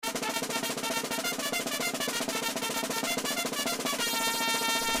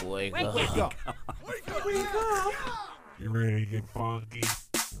Wake Wake up. up. Wake up. You ready to get funky?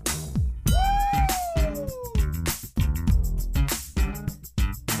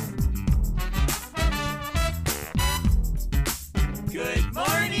 Good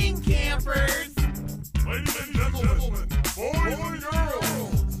morning, campers. Ladies and gentlemen, boys and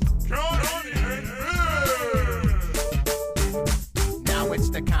girls, Connie and Fish! Now it's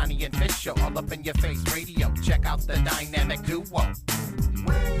the Connie and Fish show, all up in your face radio. Check out the dynamic duo.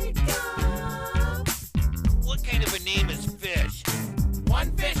 Wake up. What kind of a name is Fish?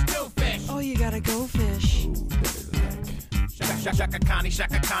 One fish, two fish. Oh, you gotta go fish. Shaka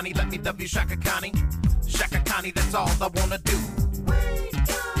Connie, let me W Shaka Connie. Shaka Connie, that's all I wanna do.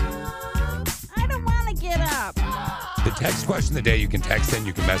 I don't wanna get up. The text question of the day, you can text in,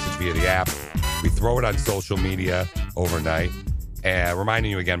 you can message via the app. We throw it on social media overnight. And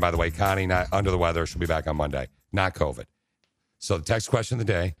reminding you again, by the way, Connie, not under the weather. She'll be back on Monday, not COVID. So the text question of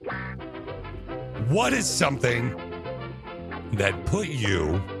the day, what is something that put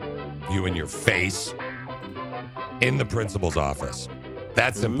you in your face, in the principal's office?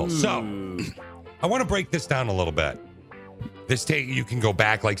 That's simple. So I want to break this down a little bit. This day, you can go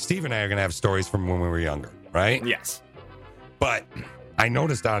back, like Steve and I are going to have stories from when we were younger, right? Yes. But I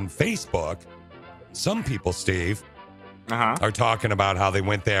noticed on Facebook, some people, Steve, Uh-huh. are talking about how they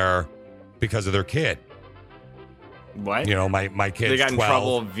went there because of their kid. What? You know, my kid's They got in 12.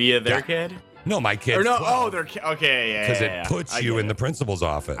 trouble via their Yeah. kid? No, my kid's Or no, 12. oh, their kid. Okay, yeah, Because yeah, it puts I you get in the principal's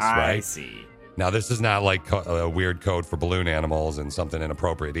office, I right? see. Now, this is not like a weird code for balloon animals and something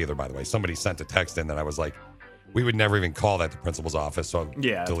inappropriate either, by the way. Somebody sent a text in that I was like, we would never even call that the principal's office, so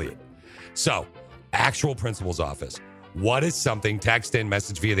Yeah, delete. So, actual principal's office. What is something, text in,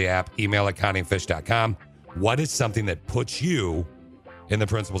 message via the app, email at connieandfish.com. What is something that puts you in the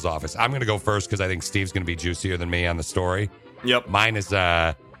principal's office? I'm going to go first because I think Steve's going to be juicier than me on the story. Yep. Mine is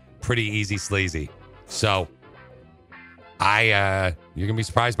pretty easy sleazy. So, you're going to be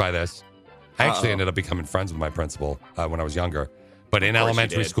surprised by this. I actually ended up becoming friends with my principal when I was younger. But in Of course you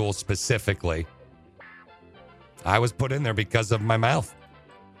elementary did. school specifically, I was put in there because of my mouth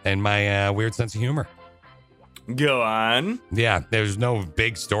and my weird sense of humor. Go on. Yeah, there's no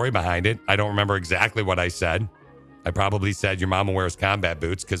big story behind it. I don't remember exactly what I said. I probably said your mama wears combat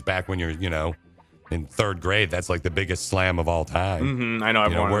boots because back when you're, in third grade, that's like the biggest slam of all time. Mm-hmm. I know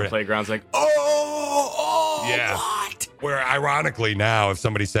everyone on we're- the playground's like, Yeah. what? Where ironically now, if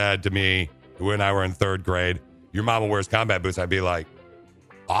somebody said to me when I were in third grade, your mama wears combat boots, I'd be like,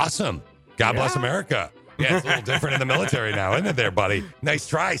 awesome. God bless America. Yeah, it's a little different in the military now, isn't it there, buddy? Nice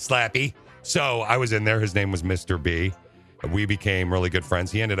try, Slappy. So I was in there. His name was Mr. B. We became really good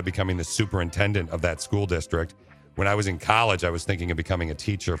friends. He ended up becoming the superintendent of that school district. When I was in college, I was thinking of becoming a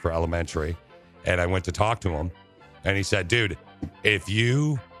teacher for elementary. And I went to talk to him. And he said, dude, if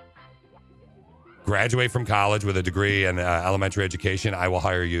you graduate from college with a degree in elementary education, I will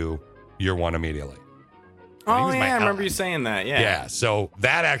hire you year one immediately. And he Oh, was my yeah, I remember you saying that. Yeah. Yeah, so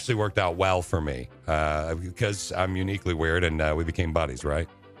that actually worked out well for me because I'm uniquely weird and we became buddies, right?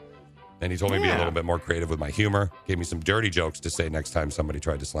 And he told me to be a Yeah. little bit more creative with my humor, gave me some dirty jokes to say next time somebody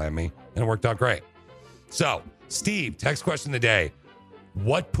tried to slam me, and it worked out great. So, Steve, text question of the day.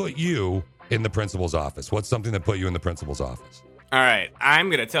 What put you in the principal's office? What's something that put you in the principal's office? All right. I'm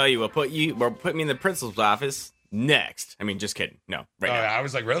going to tell you what put me in the principal's office next. I mean, just kidding. No, right now. I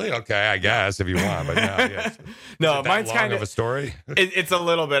was like, really? Okay, I guess if you want, but no. Yes. No, Is it that mine's long kind of a story. It's a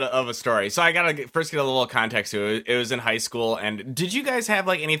little bit of a story. So I gotta first get a little context to it. It was in high school, and did you guys have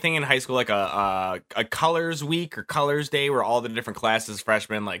like anything in high school, like a colors week or colors day, where all the different classes,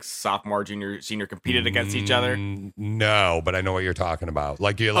 freshmen, like sophomore, junior, senior, competed against each other? No, but I know what you're talking about.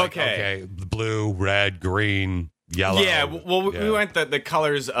 Like you're like, okay blue, red, green, yellow. Yeah, well, we went the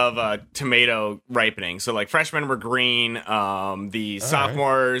colors of tomato ripening. So like freshmen were green, the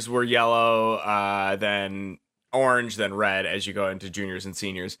sophomores were yellow, then orange, then red as you go into juniors and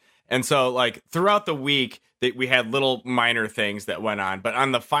seniors. And so like throughout the week that we had little minor things that went on, but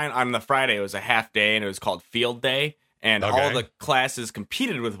on the Friday it was a half day and it was called field day. And all the classes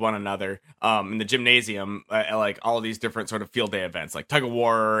competed with one another in the gymnasium, like all these different sort of field day events, like tug of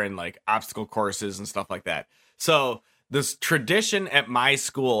war and like obstacle courses and stuff like that. So this tradition at my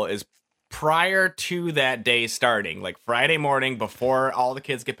school is prior to that day starting, like Friday morning before all the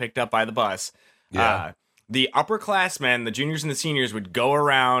kids get picked up by the bus, the upperclassmen, the juniors and the seniors would go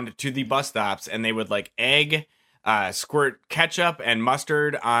around to the bus stops and they would like squirt ketchup and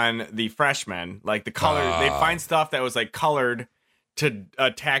mustard on the freshmen. Like the color, they'd find stuff that was like colored to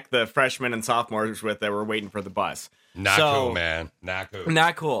attack the freshmen and sophomores with that were waiting for the bus. Not cool, man. Not cool.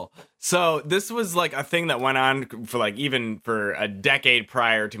 Not cool. So this was like a thing that went on for like even for a decade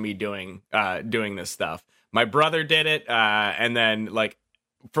prior to me doing this stuff. My brother did it, and then like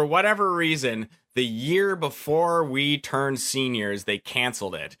for whatever reason, the year before we turned seniors, they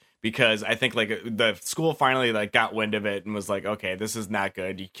canceled it because I think like the school finally like got wind of it and was like, okay, this is not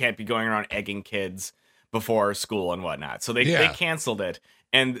good. You can't be going around egging kids before school and whatnot. So they canceled it,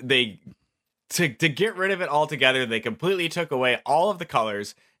 and they to get rid of it altogether, they completely took away all of the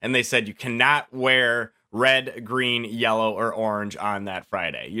colors, and they said you cannot wear red, green, yellow, or orange on that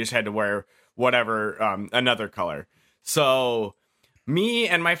Friday. You just had to wear whatever another color. So me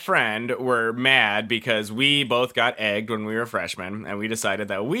and my friend were mad because we both got egged when we were freshmen, and we decided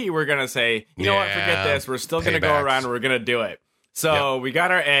that we were going to say, you know what, forget this. We're still going to go around and we're going to do it. So we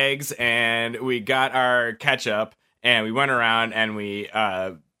got our eggs and we got our ketchup, and we went around and we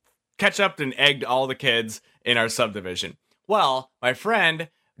ketchuped and egged all the kids in our subdivision. Well, my friend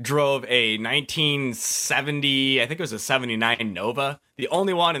drove a 1970, I think it was a 79 Nova, the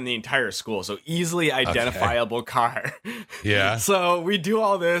only one in the entire school, so easily identifiable car. Yeah. So we do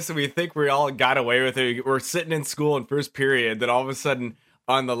all this, and we think we all got away with it. We're sitting in school in first period, then all of a sudden,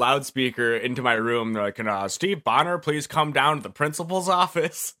 on the loudspeaker into my room, they're like, "Can Steve Bonner please come down to the principal's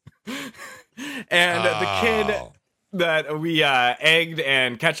office?" And the kid that we egged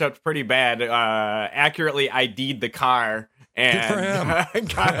and ketchuped pretty bad accurately ID'd the car and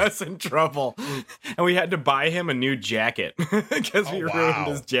got us in trouble. And we had to buy him a new jacket because we ruined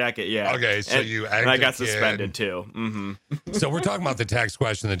his jacket. Yeah. Okay, so and I got suspended too. Mm-hmm. So we're talking about the text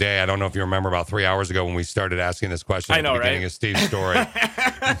question of the day. I don't know if you remember about 3 hours ago when we started asking this question at the beginning of Steve's story.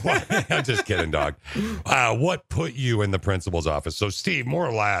 I'm just kidding, dog. What put you in the principal's office? So, Steve, more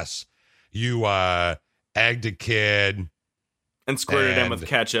or less, you egged a kid and squirted him with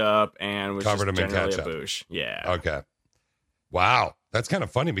ketchup and was covered just him in generally ketchup. a boosh. Yeah. Okay. Wow. That's kind of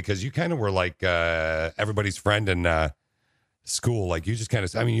funny because you kind of were like everybody's friend in school. Like you just kind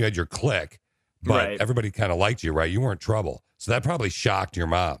of, I mean, you had your clique, but everybody kind of liked you, right? You weren't trouble. So that probably shocked your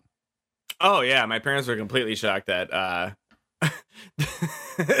mom. Oh, yeah. My parents were completely shocked that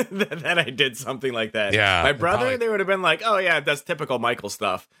that I did something like that. Yeah. My brother, they would have been like, "Oh, yeah, that's typical Michael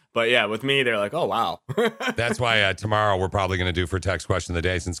stuff." But yeah, with me, they're like, "Oh, wow." That's why tomorrow we're probably going to do for text question of the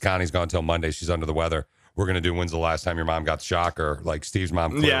day. Since Connie's gone until Monday, she's under the weather. We're going to do when's the last time your mom got the shocker? Like Steve's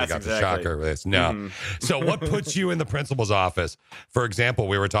mom clearly got the shocker. No. Mm-hmm. So what puts you in the principal's office? For example,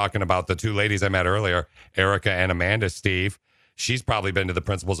 we were talking about the two ladies I met earlier, Erica and Amanda. Steve, she's probably been to the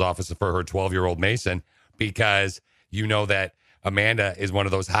principal's office for her 12-year-old Mason because you know that Amanda is one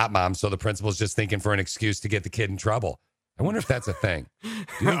of those hot moms, so the principal's just thinking for an excuse to get the kid in trouble. I wonder if that's a thing. Do you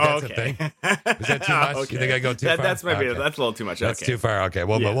think that's a thing? Is that too much? Okay. You think I go too far? That's maybe that's a little too much. That's too far. Okay,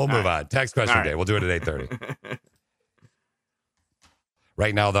 we'll move on. Text question day. We'll do it at 8:30.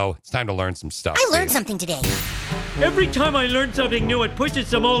 Right now, though, it's time to learn some stuff. I learned something today. Every time I learn something new, it pushes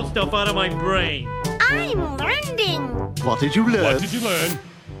some old stuff out of my brain. I'm learning. What did you learn? What did you learn?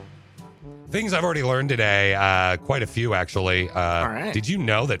 Things I've already learned today, quite a few actually. All right. Did you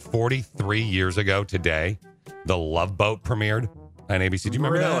know that 43 years ago today, The Love Boat premiered on ABC? Do you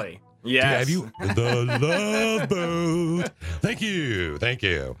remember that? Really? Yes. Have you? The Love Boat. Thank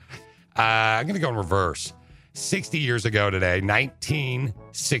you. I'm going to go in reverse. 60 years ago today,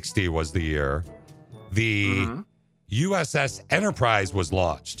 1960 was the year, the USS Enterprise was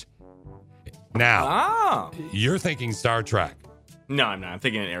launched. Now, you're thinking Star Trek. No, I'm not. I'm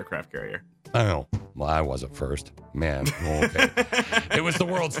thinking an aircraft carrier. Oh, well, I was at first. Man, okay. It was the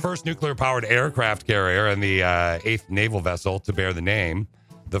world's first nuclear-powered aircraft carrier and the 8th naval vessel to bear the name.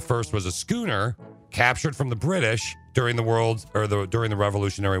 The first was a schooner captured from the British during the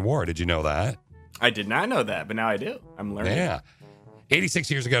Revolutionary War. Did you know that? I did not know that, but now I do. I'm learning. Yeah.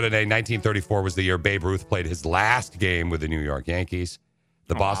 86 years ago today, 1934 was the year Babe Ruth played his last game with the New York Yankees.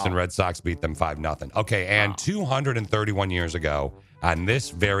 The Boston Red Sox beat them 5-0. Okay, and 231 years ago, on this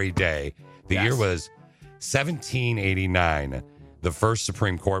very day, the year was 1789. The first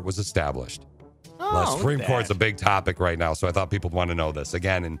Supreme Court was established. The Supreme Court's a big topic right now, so I thought people would want to know this.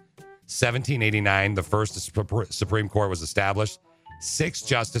 Again, in 1789, the first Supreme Court was established. 6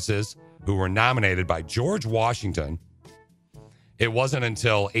 justices who were nominated by George Washington. It wasn't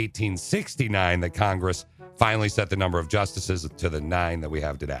until 1869 that Congress finally set the number of justices to the 9 that we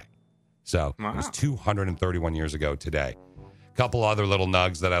have today. So it was 231 years ago today. A couple other little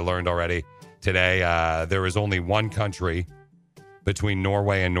nugs that I learned already today. There is only one country between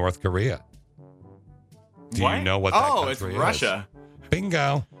Norway and North Korea. Do you know what that country is? Oh, it's Russia.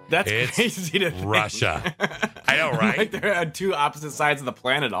 Bingo. That's it's crazy to think. Russia. I know, right? Like they're on two opposite sides of the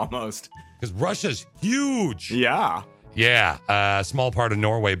planet almost. Because Russia's huge. Yeah. Yeah, a small part of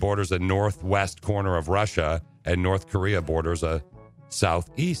Norway borders a northwest corner of Russia, and North Korea borders a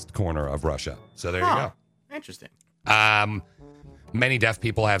southeast corner of Russia. So there you go. Interesting. Many deaf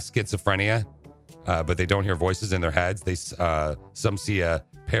people have schizophrenia, but they don't hear voices in their heads. They some see a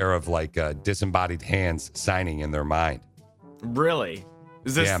pair of like disembodied hands signing in their mind. Really?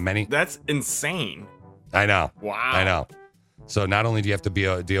 Is this? Yeah, many. That's insane. I know. Wow. I know. So not only do you have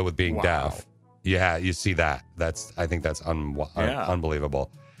to deal with being Wow. deaf, you see that. I think that's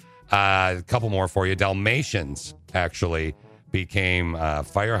unbelievable. A couple more for you. Dalmatians actually became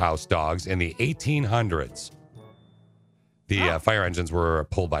firehouse dogs in the 1800s. The fire engines were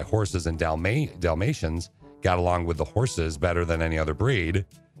pulled by horses, and Dalmatians got along with the horses better than any other breed.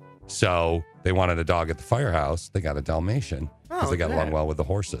 So they wanted a dog at the firehouse. They got a Dalmatian because they got along well with the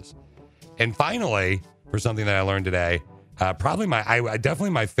horses. And finally, for something that I learned today, probably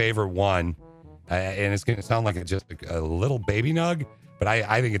definitely my favorite one, and it's going to sound like just a little baby nug, but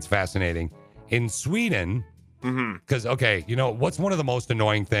I think it's fascinating. In Sweden, because, what's one of the most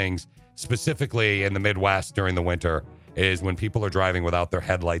annoying things, specifically in the Midwest during the winter, is when people are driving without their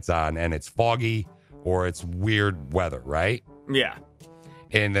headlights on and it's foggy or it's weird weather, right? Yeah.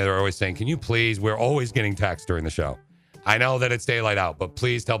 And they're always saying, can you please, we're always getting texts during the show. I know that it's daylight out, but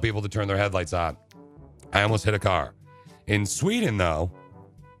please tell people to turn their headlights on. I almost hit a car. In Sweden, though,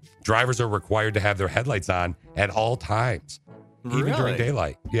 drivers are required to have their headlights on at all times, even during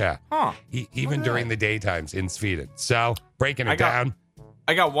daylight. Yeah. Huh. Even during the daytimes in Sweden. So, breaking it down.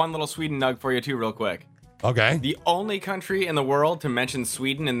 I got one little Sweden nug for you, too, real quick. Okay. The only country in the world to mention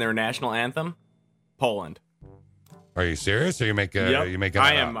Sweden in their national anthem, Poland. Are you serious? Or you making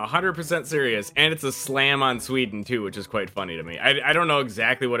I am 100% serious, and it's a slam on Sweden too, which is quite funny to me. I don't know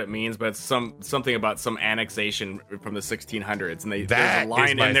exactly what it means, but it's something about some annexation from the 1600s, and there's a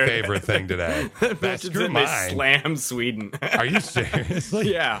line my in there favorite thing today. That's true. They slam Sweden. Are you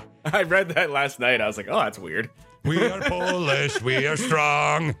seriously? Yeah, I read that last night. I was like, oh, that's weird. We are Polish. We are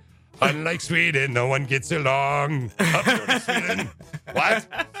strong. Unlike Sweden, no one gets along. Up to Sweden. What?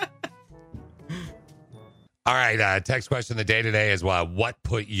 All right, text question of the day today is what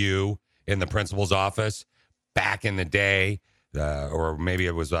put you in the principal's office back in the day, or maybe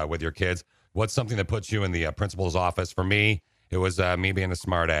it was with your kids. What's something that puts you in the principal's office? For me, it was me being a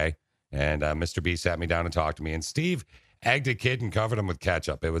smart A, and Mr. B sat me down and talked to me, and Steve egged a kid and covered him with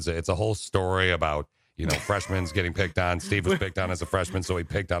ketchup. It's a whole story about, freshmen getting picked on. Steve was picked on as a freshman, so he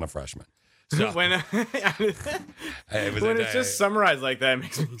picked on a freshman. So, when it's just summarized like that, it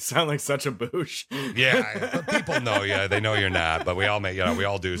makes me sound like such a boosh. Yeah, people know you. They know you're not, but we all we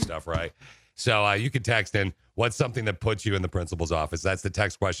all do stuff, right? So you can text in, what's something that puts you in the principal's office? That's the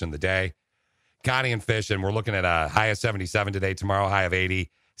text question of the day. Connie and Fish, and we're looking at a high of 77 today, tomorrow high of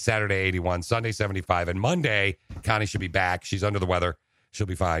 80, Saturday 81, Sunday 75, and Monday, Connie should be back. She's under the weather. She'll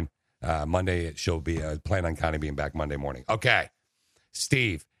be fine. Monday, she'll be plan on Connie being back Monday morning. Okay,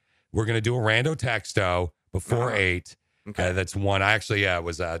 Steve. We're going to do a rando texto before 8. Okay. That's one. I actually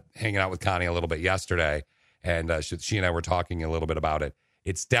was hanging out with Connie a little bit yesterday, and she and I were talking a little bit about it.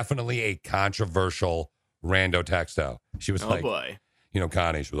 It's definitely a controversial rando texto. She was like, boy.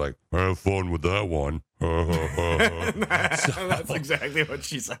 Connie, she was like, have fun with that one. That's exactly what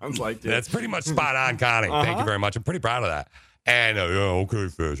she sounds like, dude. That's pretty much spot on, Connie. Thank you very much. I'm pretty proud of that. And, okay,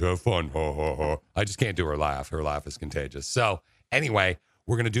 Fish, have fun. I just can't do her laugh. Her laugh is contagious. So, anyway,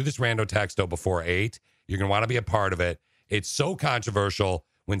 we're going to do this rando texto before 8. You're going to want to be a part of it. It's so controversial.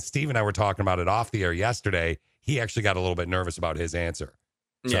 When Steve and I were talking about it off the air yesterday, he actually got a little bit nervous about his answer.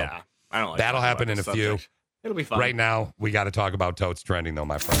 So yeah, I don't like that'll happen in a few. It'll be fun. Right now, we got to talk about Totes Trending, though,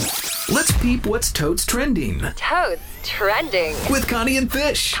 my friend. Let's peep what's Totes Trending. Totes Trending. With Connie and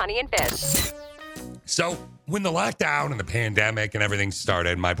Fish. Connie and Fish. So, when the lockdown and the pandemic and everything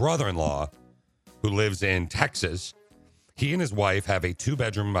started, my brother-in-law, who lives in Texas, he and his wife have a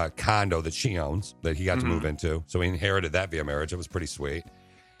 2-bedroom condo that she owns that he got to move into. So he inherited that via marriage. It was pretty sweet.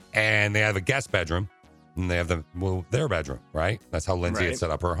 And they have a guest bedroom, and they have their bedroom, right? That's how Lindsay had set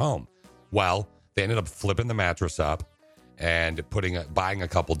up her home. Well, they ended up flipping the mattress up and buying a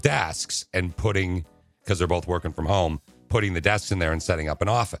couple desks and because they're both working from home, putting the desks in there and setting up an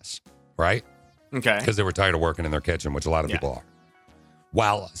office, right? Okay. Because they were tired of working in their kitchen, which a lot of people are.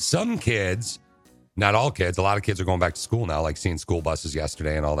 While some kids... Not all kids. A lot of kids are going back to school now, like seeing school buses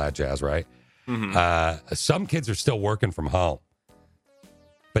yesterday and all that jazz, right? Some kids are still working from home.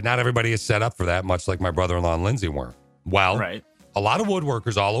 But not everybody is set up for that, much like my brother-in-law and Lindsay weren't. Well, a lot of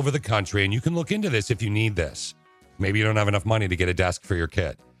woodworkers all over the country, and you can look into this if you need this. Maybe you don't have enough money to get a desk for your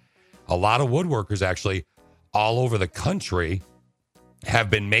kid. A lot of woodworkers actually all over the country have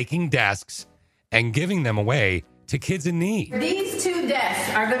been making desks and giving them away to kids in need. These 2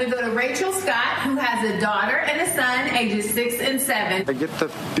 deaths are going to go to Rachel Scott, who has a daughter and a son, ages 6 and 7. I get to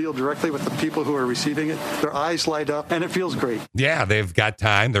deal directly with the people who are receiving it. Their eyes light up, and it feels great. Yeah, they've got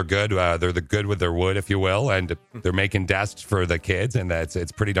time. They're good. They're the good with their wood, if you will, and they're making desks for the kids, and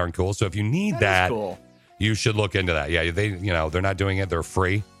it's pretty darn cool. So if you need that, cool. You should look into that. Yeah, they're not doing it. They're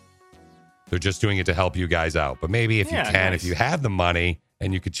free. They're just doing it to help you guys out. But maybe if you can, nice. if you have the money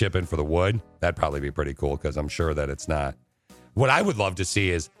and you could chip in for the wood, that'd probably be pretty cool because I'm sure that it's not. What I would love to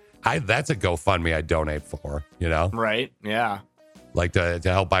see is that's a GoFundMe I'd donate for, Right, yeah. Like to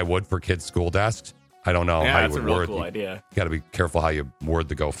help buy wood for kids' school desks. I don't know how you would word it. Cool idea. You got to be careful how you word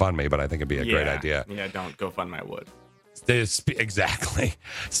the GoFundMe, but I think it'd be a great idea. Yeah, don't go fund my wood. Exactly.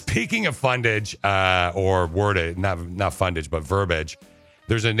 Speaking of fundage, or worded, not fundage, but verbiage,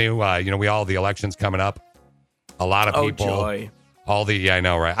 there's a new, the election's coming up. A lot of people. Oh, joy. I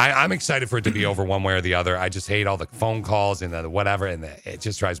know, right? I'm excited for it to be over one way or the other. I just hate all the phone calls and the whatever, and it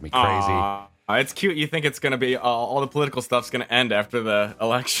just drives me crazy. It's cute. You think it's going to be all the political stuff's going to end after the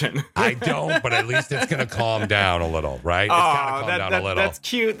election. I don't, but at least it's going to calm down a little, right? It's got to calm down a little. That's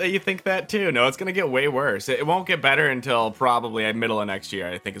cute that you think that too. No, it's going to get way worse. It won't get better until probably middle of next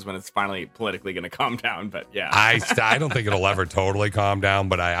year, I think, is when it's finally politically going to calm down. But yeah. I don't think it'll ever totally calm down,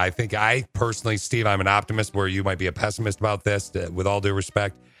 but I think personally, Steve, I'm an optimist where you might be a pessimist about this, with all due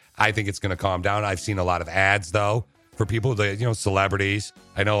respect. I think it's going to calm down. I've seen a lot of ads, though, for people, celebrities.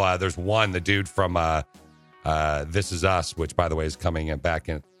 I know there's one, the dude from This Is Us, which, by the way, is coming back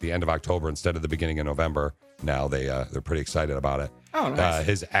at the end of October instead of the beginning of November. Now they're pretty excited about it. Oh, nice.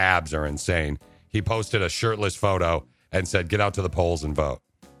 His abs are insane. He posted a shirtless photo and said, "Get out to the polls and vote."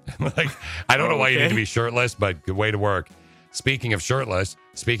 I don't know why you need to be shirtless, but good way to work. Speaking of shirtless,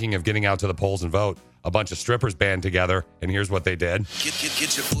 speaking of getting out to the polls and vote, a bunch of strippers band together, and here's what they did.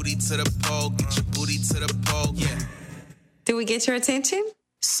 Get your booty to the pole. Get your booty to the pole. Yeah. Did we get your attention?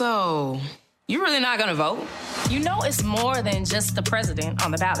 So, you really not gonna vote? You know it's more than just the president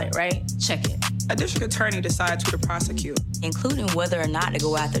on the ballot, right? Check it. A district attorney decides who to prosecute, including whether or not to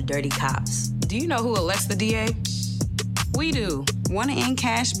go after dirty cops. Do you know who elects the DA? We do. Want to end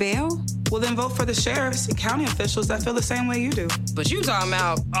cash bail? Well, then vote for the sheriffs and county officials that feel the same way you do. But you talking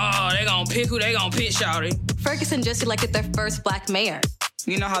about, they gonna pick who they gonna pick, shawty. Ferguson just elected their first black mayor.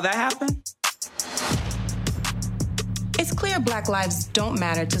 You know how that happened? It's clear Black lives don't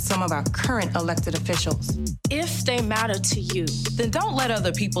matter to some of our current elected officials. If they matter to you, then don't let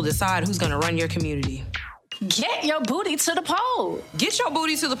other people decide who's gonna run your community. Get your booty to the poll. Get your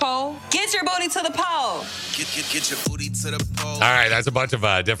booty to the poll. Get your booty to the poll. Get your booty to the poll. All right, that's a bunch of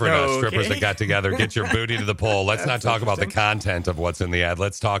different strippers that got together. Get your booty to the poll. Let's not talk about the content of what's in the ad.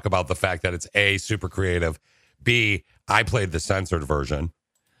 Let's talk about the fact that it's A, super creative. B, I played the censored version.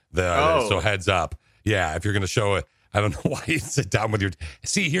 So heads up. Yeah, if you're going to show it, I don't know why you sit down with your...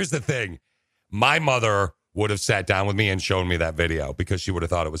 See, here's the thing. My mother would have sat down with me and shown me that video because she would have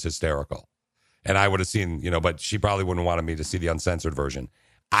thought it was hysterical. And I would have seen, but she probably wouldn't have wanted me to see the uncensored version.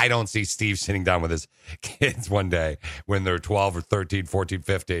 I don't see Steve sitting down with his kids one day when they're 12 or 13, 14,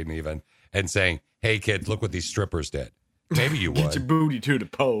 15 even, and saying, "Hey, kids, look what these strippers did." Maybe you would. Get your booty to the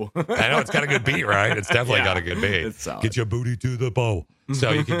pole. I know, it's got a good beat, right? It's definitely got a good beat. Get your booty to the pole.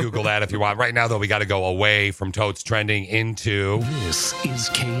 So you can Google that if you want. Right now, though, we got to go away from Totes Trending into... This is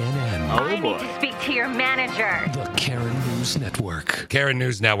KNN. I need to speak to your manager. The Karen News Network. Karen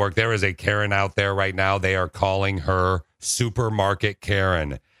News Network. There is a Karen out there right now. They are calling her Supermarket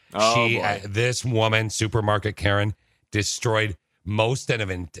Karen. This woman, Supermarket Karen, destroyed most of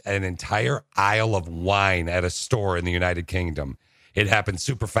an entire aisle of wine at a store in the United Kingdom. It happened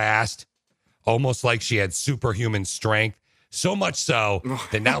super fast, almost like she had superhuman strength. So much so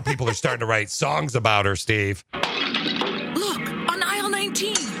that now people are starting to write songs about her, Steve. Look, on aisle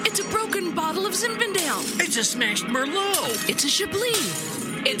 19, it's a broken bottle of Zinfandel. It's a smashed Merlot. It's a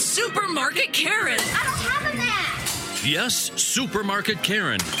Chablis. It's Supermarket Karen. I don't have a match. Yes, Supermarket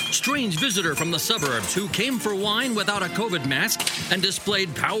Karen. Strange visitor from the suburbs who came for wine without a COVID mask and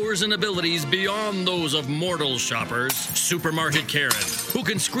displayed powers and abilities beyond those of mortal shoppers. Supermarket Karen, who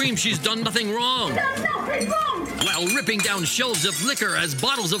can scream she's done nothing wrong. Nothing wrong. While ripping down shelves of liquor as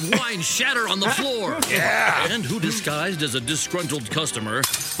bottles of wine shatter on the floor. Yeah. And who, disguised as a disgruntled customer,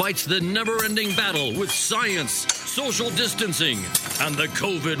 fights the never-ending battle with science, social distancing, and the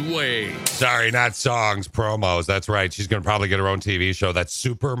COVID way. Sorry, not songs, promos. That's right. She's going to probably get her own TV show. That's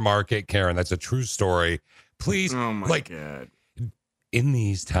Supermarket Karen. That's a true story. Please, God. In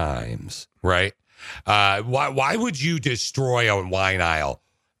these times, right? Why would you destroy a wine aisle?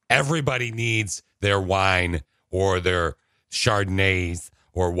 Everybody needs their wine or their Chardonnays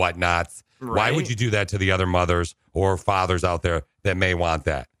or whatnots. Why would you do that to the other mothers or fathers out there that may want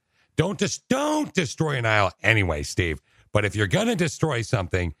that? Don't destroy an aisle anyway, Steve. But if you're going to destroy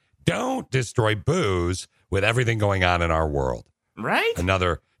something, don't destroy booze with everything going on in our world. Right?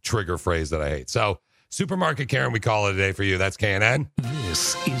 Another trigger phrase that I hate. So, Supermarket Karen, we call it a day for you. That's KNN.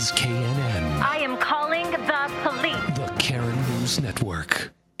 This is KNN. I am calling the police. The Karen News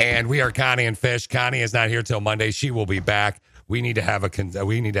Network. And we are Connie and Fish. Connie is not here till Monday. She will be back. We need to have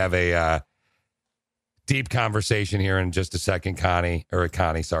a deep conversation here in just a second,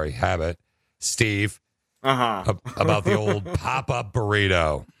 Habit, Steve, about the old pop-up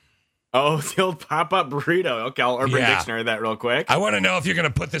burrito. Oh, the old pop-up burrito. Okay, I'll Urban Dictionary that real quick. I want to know if you're going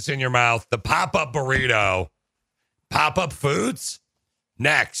to put this in your mouth. The pop-up burrito. Pop-up foods?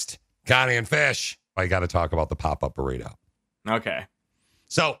 Next. Connie and Fish. I got to talk about the pop-up burrito. Okay.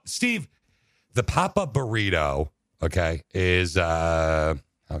 So, Steve, the pop-up burrito, okay, is, how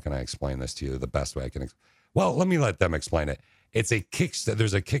can I explain this to you the best way I can? Well, let me let them explain it. It's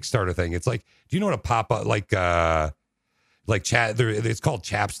there's a Kickstarter thing. It's like, do you know what a pop-up, it's called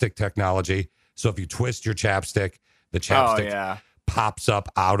chapstick technology. So if you twist your chapstick, the chapstick pops up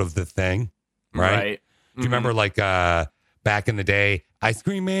out of the thing, right? Do you remember back in the day, Ice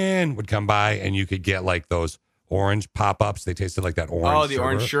Cream Man would come by and you could get like those orange pop-ups. They tasted like that orange. Oh, the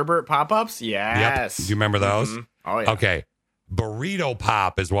orange sherbet pop-ups? Yes. Yep. Do you remember those? Mm-hmm. Oh, yeah. Okay. Burrito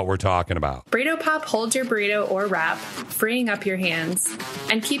Pop is what we're talking about. Burrito Pop holds your burrito or wrap, freeing up your hands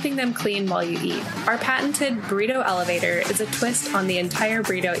and keeping them clean while you eat. Our patented Burrito Elevator is a twist on the entire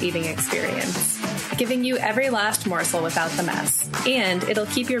burrito eating experience, giving you every last morsel without the mess. And it'll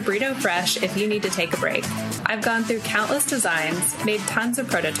keep your burrito fresh if you need to take a break. I've gone through countless designs, made tons of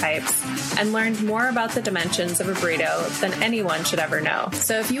prototypes, and learned more about the dimensions of a burrito than anyone should ever know.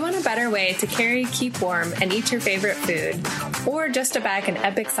 So if you want a better way to carry, keep warm, and eat your favorite food, or just to back an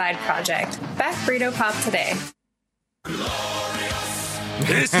epic side project, back Burrito Pop today.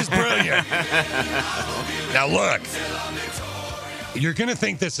 This is brilliant. Now look, you're going to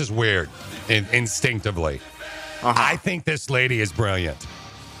think this is weird instinctively. I think this lady is brilliant.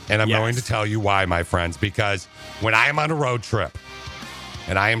 And I'm going to tell you why, my friends, because when I am on a road trip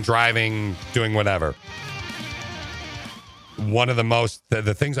and I am driving, doing whatever, one of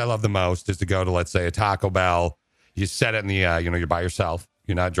the things I love the most is to go to, let's say, a Taco Bell. You set it in the, you're by yourself.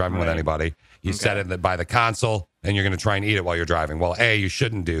 You're not driving with anybody. You set it by the console, and you're going to try and eat it while you're driving. Well, you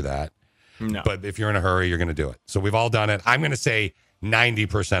shouldn't do that. No. But if you're in a hurry, you're going to do it. So we've all done it. I'm going to say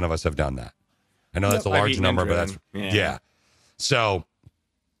 90% of us have done that. I know that's a large number, but that's, yeah. So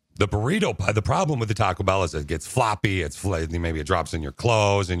the burrito, the problem with the Taco Bell is it gets floppy. Maybe it drops in your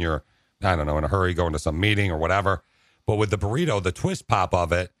clothes, and you're, I don't know, in a hurry going to some meeting or whatever. But with the burrito, the twist pop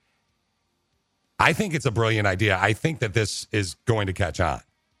of it, I think it's a brilliant idea. I think that this is going to catch on.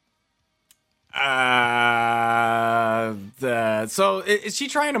 So is she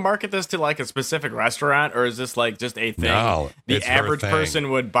trying to market this to like a specific restaurant, or is this like just a thing the average person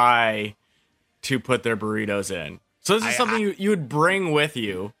would buy to put their burritos in? So this is something you would bring with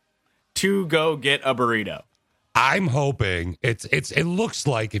you to go get a burrito. I'm hoping it looks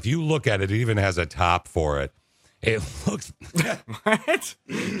like, if you look at it, it even has a top for it. It looks what?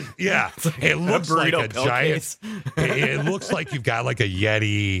 Yeah, it looks like a giant. It looks like you've got like a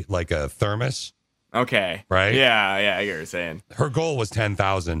Yeti, like a thermos. Okay. Right? Yeah, I get what you're saying. Her goal was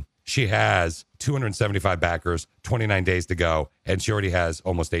 10,000. She has 275 backers, 29 days to go, and she already has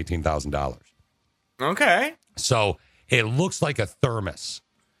almost $18,000. Okay. So it looks like a thermos,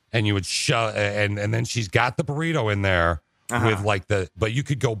 and you would shove, and then she's got the burrito in there with like but you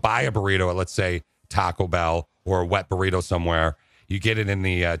could go buy a burrito at, let's say, Taco Bell or a wet burrito somewhere. You get it in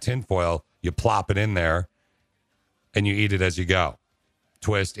the tin foil, you plop it in there, and you eat it as you go.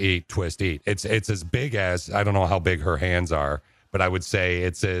 Twist, eat, twist, eat. It's as big as, I don't know how big her hands are, but I would say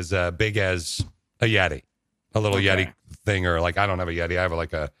it's as big as a Yeti, a little Yeti thing, or like, I don't have a Yeti. I have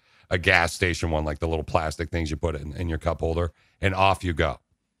like a gas station one, like the little plastic things you put in your cup holder, and off you go.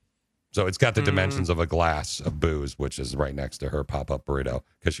 So it's got the dimensions of a glass of booze, which is right next to her pop-up burrito,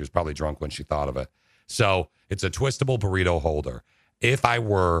 because she was probably drunk when she thought of it. So it's a twistable burrito holder. If I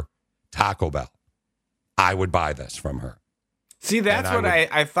were Taco Bell, I would buy this from her. See, that's what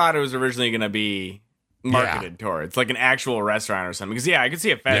I thought it was originally going to be marketed towards, like an actual restaurant or something. Because, I could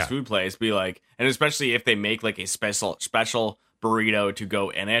see a fast food place be like, and especially if they make like a special burrito to go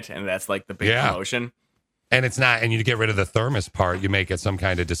in it, and that's like the big promotion. And it's not, and you get rid of the thermos part, you make it some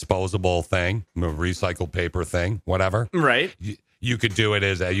kind of disposable thing, recycled paper thing, whatever. Right. You could do it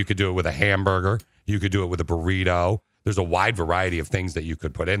you could do it with a hamburger. You could do it with a burrito. There's a wide variety of things that you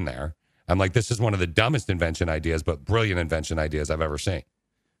could put in there. I'm like, this is one of the dumbest invention ideas, but brilliant invention ideas I've ever seen.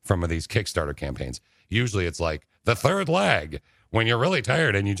 from these Kickstarter campaigns. Usually it's like the third leg. When you're really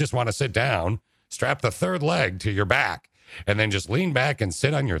tired and you just want to sit down, strap the third leg to your back and then just lean back and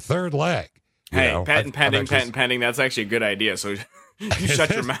sit on your third leg. Patent pending. That's actually a good idea. So you shut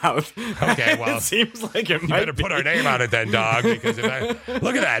your mouth. Okay, well, it seems like it you might better put our name on it then, dog. Because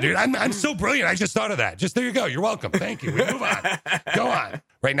look at that, dude. I'm so brilliant. I just thought of that. Just there you go. You're welcome. Thank you. We move on. Go on.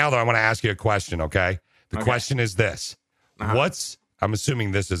 Right now, though, I want to ask you a question. Okay. The question is this: I'm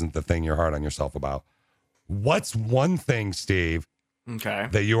assuming this isn't the thing you're hard on yourself about. What's one thing, Steve,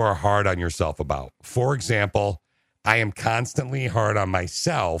 that you are hard on yourself about? For example, I am constantly hard on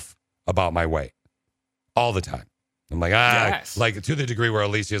myself about my weight all the time. I'm like, like to the degree where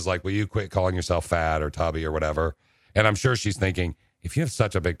Alicia's like, will you quit calling yourself fat or tubby or whatever? And I'm sure she's thinking, if you have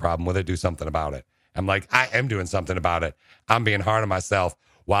such a big problem with it, do something about it. I'm like, I am doing something about it. I'm being hard on myself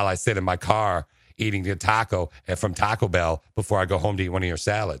while I sit in my car eating a taco from Taco Bell before I go home to eat one of your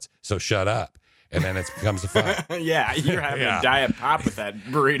salads. So shut up. And then it becomes a fight. Yeah, you're having a diet pop with that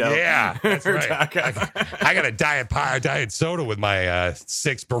burrito. Yeah, that's right. I got a diet soda with my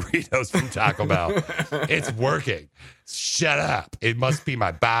 6 burritos from Taco Bell. It's working. Shut up. It must be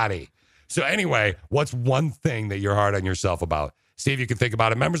my body. So anyway, what's one thing that you're hard on yourself about? Steve, you can think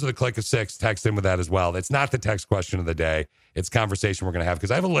about it. Members of the Click of 6, text in with that as well. It's not the text question of the day. It's conversation we're going to have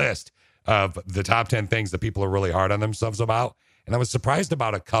because I have a list of the top 10 things that people are really hard on themselves about. And I was surprised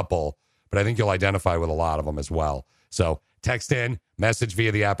about a couple, but I think you'll identify with a lot of them as well. So text in, message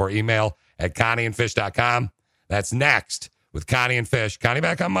via the app, or email at ConnieandFish.com. That's next with Connie and Fish. Connie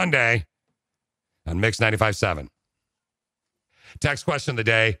back on Monday on Mix 95.7. Text question of the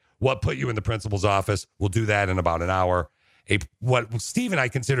day: what put you in the principal's office? We'll do that in about an hour. What Steve and I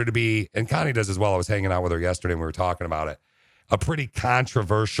consider to be, and Connie does as well, I was hanging out with her yesterday and we were talking about it, a pretty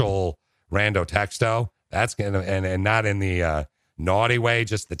controversial rando texto. That's going to, and not in the naughty way,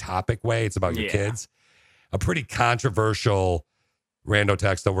 just the topic way. It's about your kids. A pretty controversial rando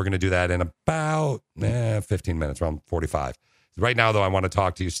text, though. We're going to do that in about 15 minutes, around 45. Right now, though, I want to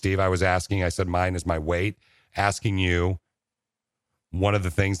talk to you, Steve. I said mine is my weight. Asking you one of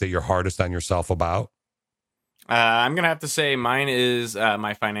the things that you're hardest on yourself about. I'm going to have to say mine is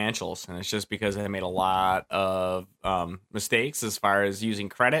my financials. And it's just because I made a lot of mistakes as far as using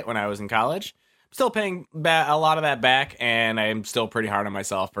credit when I was in college. Still paying a lot of that back, and I'm still pretty hard on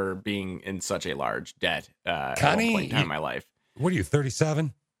myself for being in such a large debt at one point in time in my life. What are you,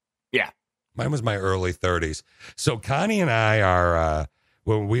 37? Yeah. Mine was my early 30s. So Connie and I are,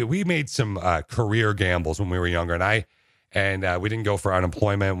 we made some career gambles when we were younger, and we didn't go for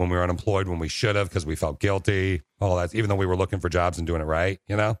unemployment when we were unemployed when we should have because we felt guilty. All that, even though we were looking for jobs and doing it right,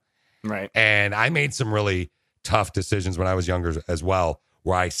 you know? Right. And I made some really tough decisions when I was younger as well,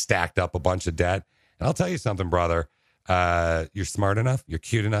 where I stacked up a bunch of debt. And I'll tell you something, brother. You're smart enough, you're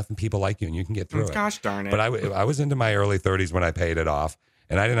cute enough, and people like you, and you can get through it. Gosh darn it. But I was into my early 30s when I paid it off,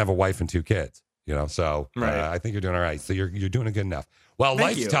 and I didn't have a wife and 2 kids, you know, so I think you're doing all right. So you're doing it good enough. Well,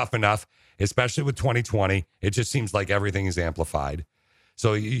 life's tough enough, especially with 2020. It just seems like everything is amplified.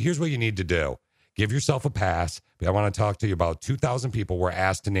 So here's what you need to do. Give yourself a pass. I want to talk to you about 2,000 people were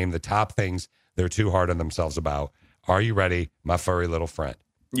asked to name the top things they're too hard on themselves about. Are you ready, my furry little friend?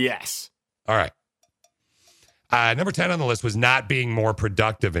 Yes. All right. Number 10 on the list was not being more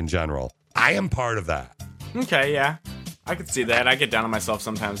productive in general. I am part of that. Okay, yeah. I can see that. I get down on myself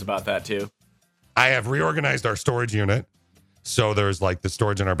sometimes about that, too. I have reorganized our storage unit. So there's like the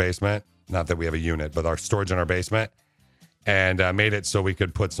storage in our basement. Not that we have a unit, but our storage in our basement. And made it so we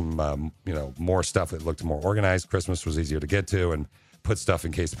could put some, more stuff that looked more organized. Christmas was easier to get to, and put stuff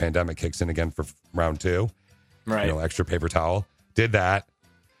in case the pandemic kicks in again for round 2. Right. Extra paper towel. Did that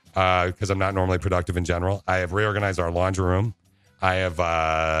because I'm not normally productive in general. I have reorganized our laundry room. I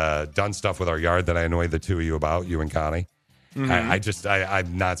have done stuff with our yard that I annoyed the 2 of you about, you and Connie. Mm-hmm.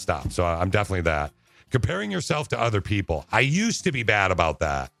 I've not stopped. So I'm definitely that. Comparing yourself to other people. I used to be bad about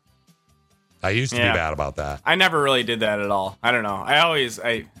that. I never really did that at all. I don't know. I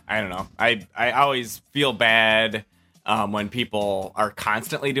don't know. I always feel bad when people are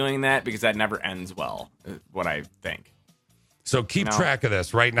constantly doing that because that never ends well, is what I think. So keep track of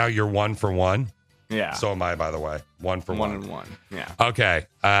this. Right now, you're 1 for 1. Yeah. So am I, by the way. 1 for 1. 1 and 1. Yeah. Okay.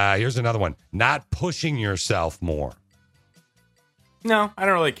 Here's another one. Not pushing yourself more. No, I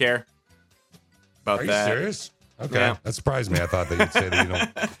don't really care about that. Are you serious? Okay. Yeah. That surprised me. I thought that you'd say that you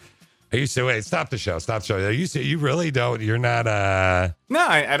don't. Are you so wait? Stop the show. You really don't. You're not. No,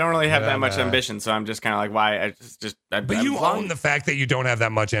 I don't really have that much ambition. So I'm just kind of like, why? But you own the fact that you don't have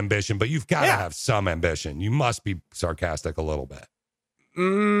that much ambition. But you've got to have some ambition. You must be sarcastic a little bit.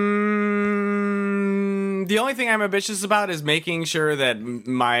 Do The only thing I'm ambitious about is making sure that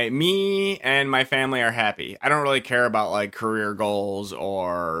me and my family are happy. I don't really care about like career goals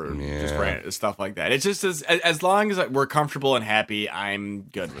or just stuff like that. It's just as long as we're comfortable and happy, I'm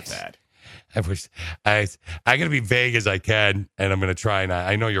good with that. I'm going to be vague as I can, and I'm going to try. And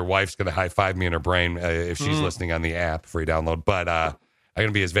I know your wife's going to high five me in her brain if she's listening on the app, free download. But I'm going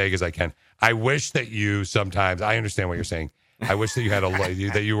to be as vague as I can. I wish that you sometimes. I understand what you're saying. I wish that you had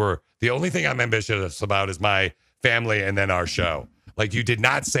that you were the only thing I'm ambitious about is my family and then our show. Like you did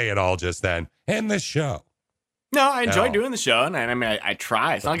not say it all just then. And this show. No, I enjoy doing the show, and I mean, I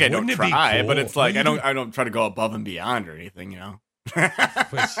try. It's not like I don't try, cool? But it's like I don't try to go above and beyond or anything, you know.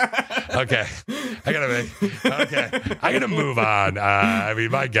 Okay, I gotta move on. I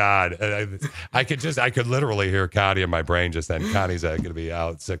mean, my God, I could literally hear Connie in my brain just then. Connie's gonna be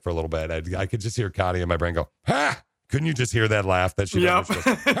out sick for a little bit. I could just hear Connie in my brain go, "Ha!" Couldn't you just hear that laugh that she does?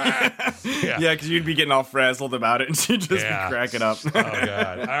 Yeah, because you'd be getting all frazzled about it, and she'd just be cracking up. Oh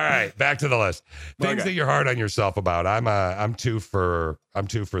God! All right, back to the list. Things that you're hard on yourself about. I'm 2 for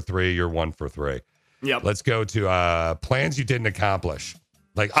 3. You're 1 for 3. Yep. Let's go to plans you didn't accomplish.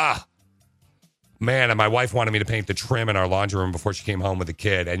 Like, man, and my wife wanted me to paint the trim in our laundry room before she came home with the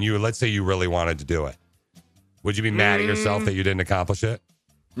kid. And let's say you really wanted to do it. Would you be mad at yourself that you didn't accomplish it?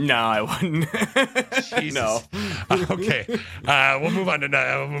 No, I wouldn't. No. Okay. We'll move on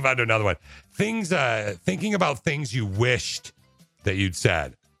to another one. Thinking about things you wished that you'd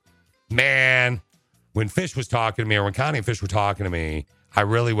said. Man, when Fish was talking to me, or when Connie and Fish were talking to me, I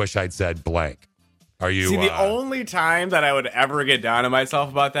really wish I'd said blank. Are you? See, the only time that I would ever get down on myself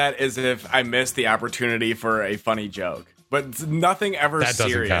about that is if I missed the opportunity for a funny joke. But nothing ever that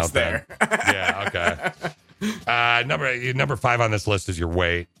serious count, there. Yeah, okay. Number 5 on this list is your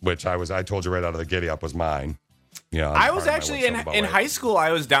weight, which I told you right out of the giddy up was mine. Yeah, I was actually in high school. I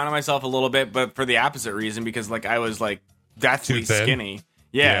was down on myself a little bit, but for the opposite reason, because like I was like deathly skinny.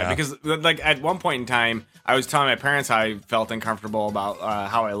 Yeah, because like at one point in time, I was telling my parents how I felt uncomfortable about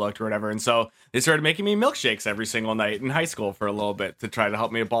how I looked or whatever, and so they started making me milkshakes every single night in high school for a little bit to try to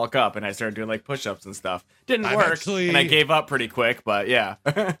help me bulk up, and I started doing like push-ups and stuff. Didn't work, and I gave up pretty quick, but yeah.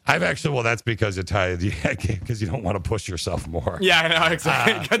 Well, that's because because you don't want to push yourself more. Yeah, I know,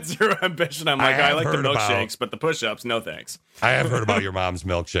 exactly. I got zero ambition. I'm like, I like the milkshakes, but the push-ups, no thanks. I have heard about your mom's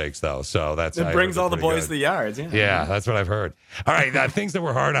milkshakes, though, so it brings all the boys to the yards. Yeah, that's what I've heard. All right, things that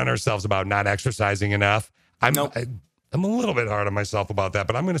we're hard on ourselves about not exercising enough. I'm a little bit hard on myself about that,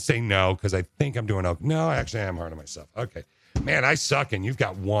 but I'm going to say no because I think I'm doing okay. No, actually, I am hard on myself. Okay. Man, I suck, and you've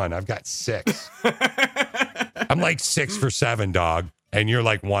got 1. I've got 6. I'm like 6 for 7, dog, and you're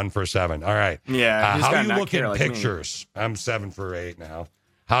like 1 for 7. All right. Yeah. How you look in pictures? I'm 7 for 8 now.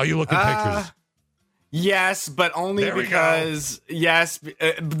 How you look in pictures? Yes, but only because,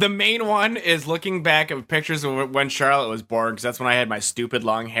 the main one is looking back at pictures of when Charlotte was born, because that's when I had my stupid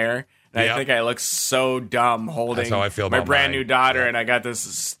long hair. And I think I look so dumb holding my brand new daughter, and I got this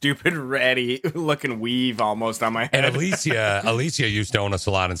stupid ratty looking weave almost on my head. And Alicia used to own a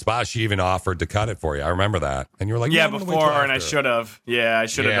salon and spa. She even offered to cut it for you. I remember that. And you were like, before, and I should have. Yeah, I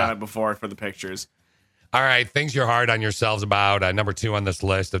should have done it before for the pictures. All right, things you're hard on yourselves about. Number 2 on this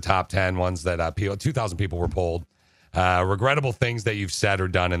list of top 10 ones that 2,000 people were polled. Regrettable things that you've said or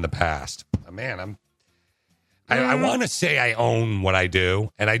done in the past. Man, I want to say I own what I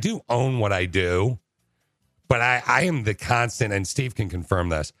do, and I do own what I do, but I am the constant, and Steve can confirm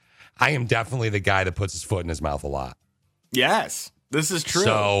this, I am definitely the guy that puts his foot in his mouth a lot. Yes, this is true.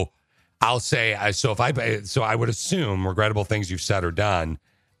 So I'll say, I would assume regrettable things you've said or done,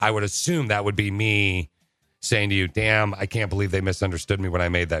 I would assume that would be me saying to you, damn, I can't believe they misunderstood me when I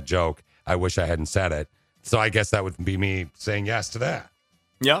made that joke. I wish I hadn't said it. So I guess that would be me saying yes to that.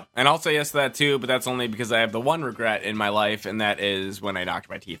 Yeah, and I'll say yes to that too, but that's only because I have the one regret in my life, and that is when I knocked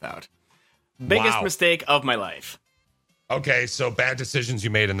my teeth out. Biggest mistake of my life. Okay, so bad decisions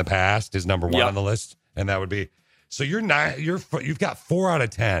you made in the past is number 1 on the list, and that would be. So you've got 4 out of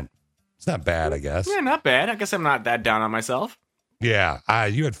 10. It's not bad, I guess. Yeah, not bad. I guess I'm not that down on myself. Yeah,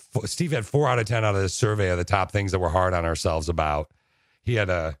 Steve had 4 out of 10 out of this survey of the top things that we're hard on ourselves about. He had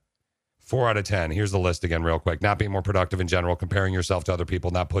a 4 out of 10. Here's the list again real quick. Not being more productive in general, comparing yourself to other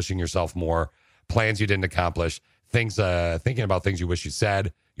people, not pushing yourself more, plans you didn't accomplish, things, thinking about things you wish you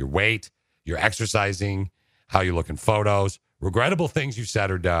said, your weight, your exercising, how you look in photos, regrettable things you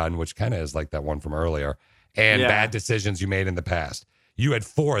said or done, which kind of is like that one from earlier, and bad decisions you made in the past. You had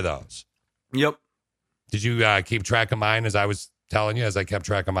 4 of those. Yep. Did you keep track of mine as I was telling you, as I kept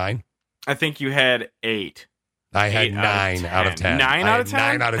track of mine? I think you had 8. I had 9 out of 10. 9 out of 10?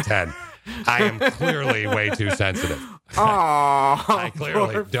 9 out of 10. I am clearly way too sensitive. I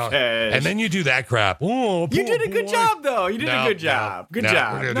clearly don't. And then you do that crap. Oh, you did a good job, though. You did a good job. Good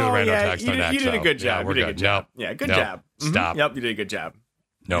job. We're going to do a random text on next. You did a good job. You did a good job. Yeah, good job. Stop. Yep, you did a good job.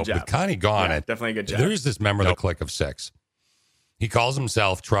 No, with Connie gone, definitely a good job. There's this member of the clique of 6. He calls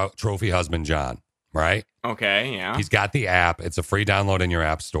himself Trophy Husband John, right? Okay, yeah. He's got the app. It's a free download in your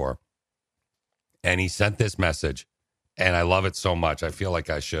app store. And he sent this message, and I love it so much. I feel like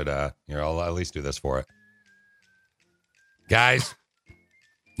I should, I'll at least do this for it. Guys,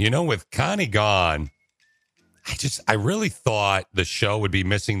 with Connie gone, I really thought the show would be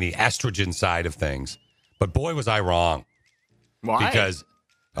missing the estrogen side of things. But boy, was I wrong. Why? Because,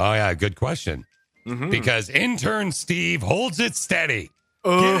 good question. Mm-hmm. Because intern Steve holds it steady.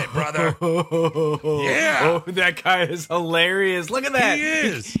 Get it, brother. Yeah. Oh, that guy is hilarious. Look at that. He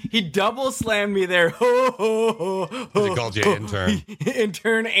is. He double slammed me there. He called you intern.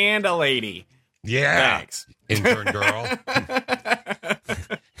 Intern and a lady. Yeah. Thanks. Intern girl.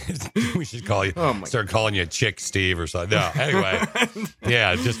 We should call you. Start calling you Chick Steve or something. No, anyway.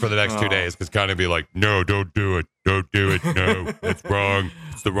 Yeah, just for the next 2 days, because Connie would be like, no, don't do it. Don't do it. No, it's wrong.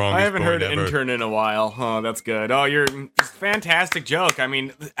 It's the wrongest. I haven't heard ever. intern in a while. Oh, that's good. Oh, fantastic joke. I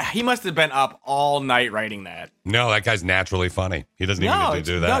mean, he must have been up all night writing that. No, that guy's naturally funny. He doesn't even need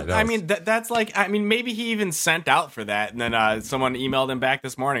to do that. No, I mean, that's like, maybe he even sent out for that. And then someone emailed him back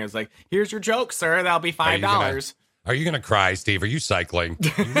this morning. It was like, here's your joke, sir. That'll be $5. Are you going to cry, Steve? Are you cycling?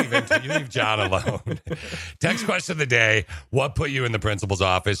 You leave John alone. Text question of the day. What put you in the principal's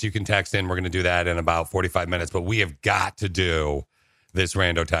office? You can text in. We're going to do that in about 45 minutes. But we have got to do this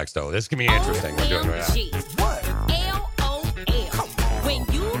rando texto. This can be interesting. We're doing it right now. LOL. When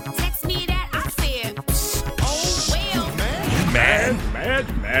you text me that, I said, oh, well. Man.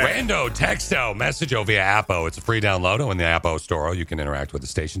 Rando texto. Message via Appo. It's a free download in the Appo store. You can interact with the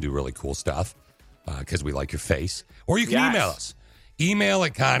station, do really cool stuff. Because we like your face. Or you can email us. Email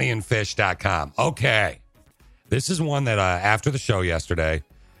at ConnieandFish.com. Okay. This is one that after the show yesterday,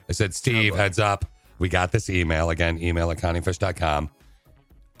 I said, Steve, heads up. We got this email. Again, email at ConnieandFish.com.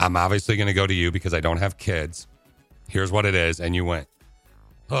 I'm obviously going to go to you because I don't have kids. Here's what it is. And you went,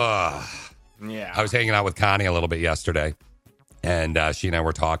 yeah. I was hanging out with Connie a little bit yesterday. And she and I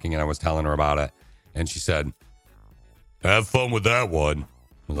were talking and I was telling her about it. And she said, have fun with that one.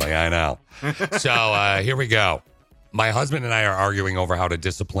 I was like, I know. So here we go. My husband and I are arguing over how to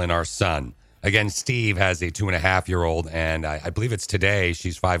discipline our son. Again, Steve has a 2.5-year-old, and I believe it's today.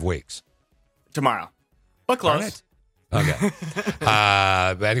 She's 5 weeks. Tomorrow. But close. Okay.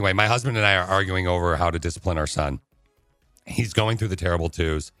 But anyway, my husband and I are arguing over how to discipline our son. He's going through the terrible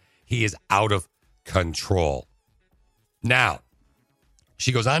twos. He is out of control. Now,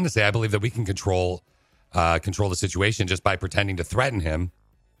 she goes on to say, I believe that we can control the situation just by pretending to threaten him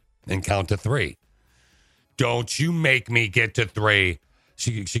and count to 3. Don't you make me get to 3.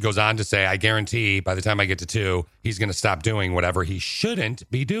 She goes on to say, I guarantee by the time I get to 2, he's going to stop doing whatever he shouldn't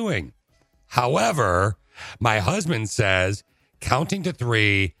be doing. However, my husband says counting to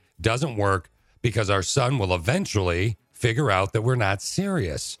 3 doesn't work because our son will eventually figure out that we're not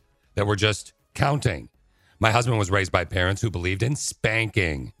serious, that we're just counting. My husband was raised by parents who believed in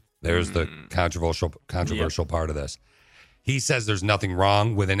spanking. There's the controversial part of this. He says there's nothing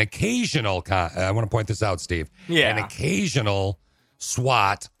wrong with an occasional, I want to point this out, Steve. Yeah. An occasional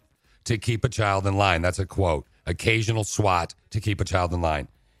swat to keep a child in line. That's a quote. Occasional swat to keep a child in line.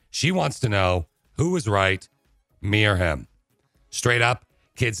 She wants to know who is right, me or him. Straight up,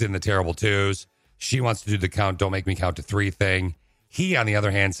 kids in the terrible twos. She wants to do the count, don't make me count to 3 thing. He, on the other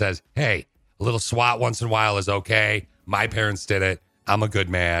hand, says, hey, a little swat once in a while is okay. My parents did it. I'm a good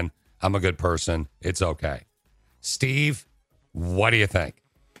man. I'm a good person. It's okay. Steve, what do you think?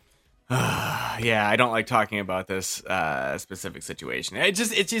 Yeah, I don't like talking about this specific situation. It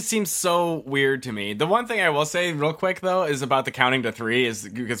just seems so weird to me. The one thing I will say real quick, though, is about the counting to 3 is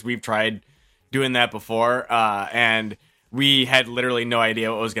because we've tried doing that before, and we had literally no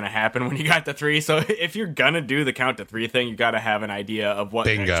idea what was going to happen when you got to 3. So if you're going to do the count to 3 thing, you got to have an idea of what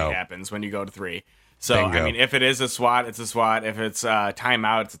actually happens when you go to 3. So, Bingo. I mean, if it is a SWAT, it's a SWAT. If it's a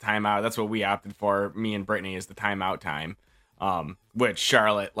timeout, it's a timeout. That's what we opted for, me and Brittany, is the timeout time, which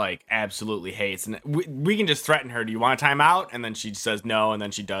Charlotte, absolutely hates. And we can just threaten her, do you want a timeout? And then she says no, and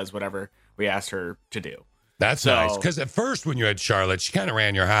then she does whatever we asked her to do. That's nice. Because at first, when you had Charlotte, she kind of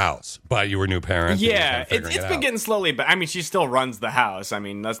ran your house, but you were new parents. Yeah, it's been getting slowly, but I mean, she still runs the house. I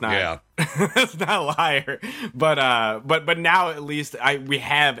mean, that's not that's not a liar. But now at least we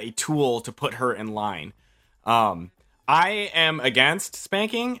have a tool to put her in line. I am against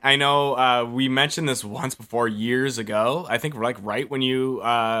spanking. I know we mentioned this once before years ago. I think right when you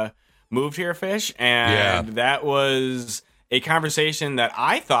moved here, Fish, and that was a conversation that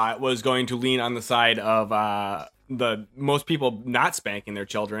I thought was going to lean on the side of the most people not spanking their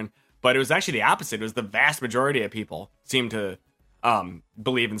children, but it was actually the opposite. It was the vast majority of people seem to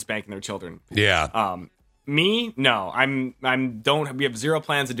believe in spanking their children. Yeah. Me, no. We have zero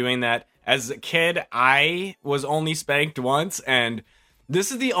plans of doing that. As a kid, I was only spanked once, and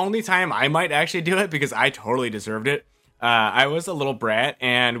this is the only time I might actually do it because I totally deserved it. I was a little brat,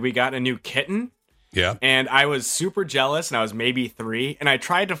 and we got a new kitten. Yeah. And I was super jealous, and I was maybe 3, and I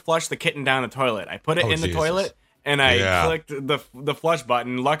tried to flush the kitten down the toilet. I put it in the toilet, and I clicked the flush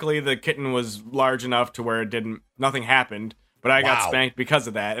button. Luckily, the kitten was large enough to where nothing happened, but I got spanked because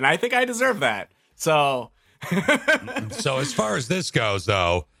of that, and I think I deserve that. So, so as far as this goes,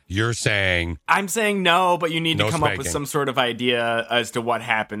 though, you're saying... I'm saying no, but you need to come spanking. up with some sort of idea as to what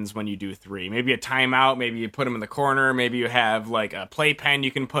happens when you do 3. Maybe a timeout, maybe you put them in the corner, maybe you have like a playpen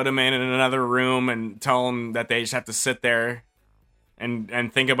you can put them in another room and tell them that they just have to sit there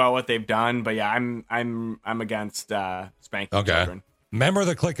and think about what they've done. But yeah, I'm against spanking children. Member of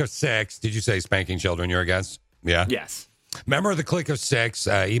the Click of 6, did you say spanking children you're against? Yeah? Yes. Member of the Click of 6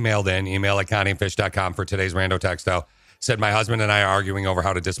 email at connieandfish.com for today's rando texto. Said, my husband and I are arguing over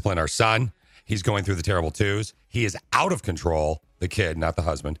how to discipline our son. He's going through the terrible twos. He is out of control, the kid, not the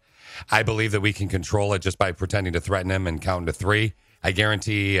husband. I believe that we can control it just by pretending to threaten him and counting to 3. I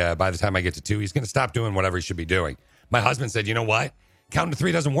guarantee by the time I get to 2, he's going to stop doing whatever he should be doing. My husband said, you know what? Counting to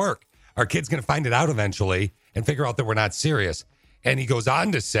 3 doesn't work. Our kid's going to find it out eventually and figure out that we're not serious. And he goes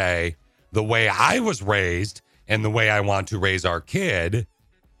on to say, the way I was raised and the way I want to raise our kid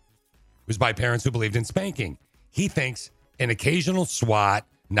was by parents who believed in spanking. He thinks an occasional swat,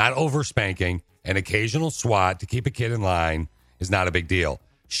 not over spanking, an occasional swat to keep a kid in line is not a big deal.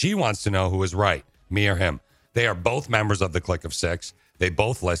 She wants to know who is right, me or him. They are both members of the Click of 6. They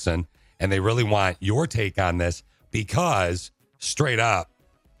both listen, and they really want your take on this because, straight up,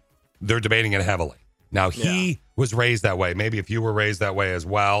 they're debating it heavily. Now, he was raised that way. Maybe if you were raised that way as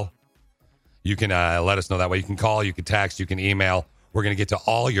well, you can let us know that way. You can call, you can text, you can email. We're going to get to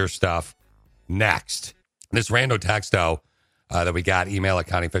all your stuff next. This rando texto that we got, email at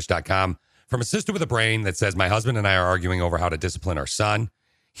conniefish.com, from a sister with a brain that says, my husband and I are arguing over how to discipline our son.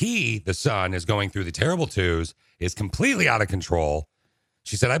 He, the son, is going through the terrible twos, is completely out of control.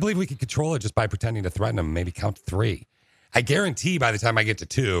 She said, I believe we can control it just by pretending to threaten him, maybe count to 3. I guarantee by the time I get to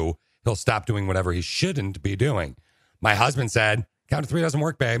 2, he'll stop doing whatever he shouldn't be doing. My husband said, count to 3 doesn't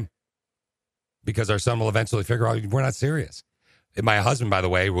work, babe, because our son will eventually figure out we're not serious. My husband, by the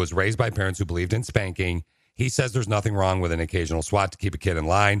way, was raised by parents who believed in spanking. He says there's nothing wrong with an occasional swat to keep a kid in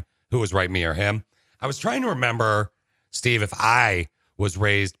line. Who was right, me or him? I was trying to remember, Steve, if I was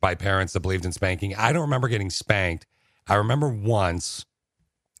raised by parents that believed in spanking. I don't remember getting spanked. I remember once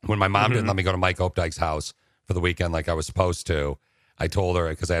when my mom didn't let me go to Mike Opdyke's house for the weekend like I was supposed to. I told her,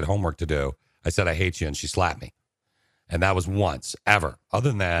 because I had homework to do, I said, I hate you, and she slapped me. And that was once, ever. Other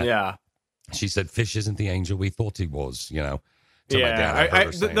than that, she said, Fish isn't the angel we thought he was, you know.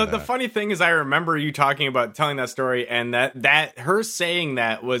 The funny thing is I remember you talking about telling that story, and that her saying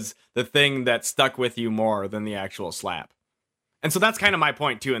that was the thing that stuck with you more than the actual slap. And so that's kind of my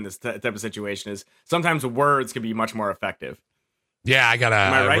point too in this type of situation is sometimes words can be much more effective. Yeah, I got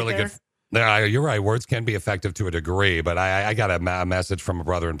Am I right really there? good. Yeah, you're right. Words can be effective to a degree, but I got a message from a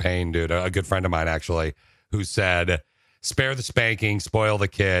brother in pain, dude, a good friend of mine actually, who said, "Spare the spanking, spoil the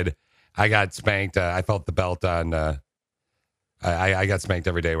kid." I got spanked. I felt the belt on. I got spanked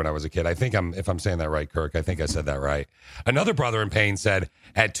every day when I was a kid. I think if I'm saying that right, Kirk, I think I said that right. Another brother in pain said,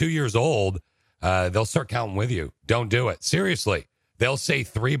 at 2 years old, they'll start counting with you. Don't do it. Seriously. They'll say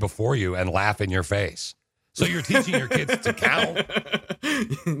 3 before you and laugh in your face. So you're teaching your kids to count.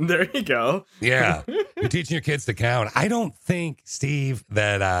 There you go. Yeah. You're teaching your kids to count. I don't think, Steve,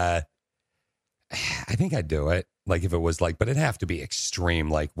 that I think I'd do it. Like if it was like, but it'd have to be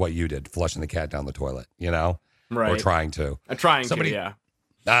extreme, like what you did, flushing the cat down the toilet, you know? Right. Or trying to. Yeah.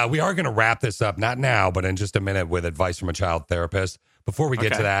 We are going to wrap this up, not now, but in just a minute with advice from a child therapist. Before we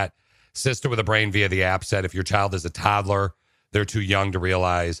get to that, Sister with a Brain via the app said if your child is a toddler, they're too young to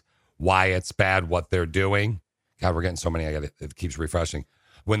realize why it's bad what they're doing. God, we're getting so many. It keeps refreshing.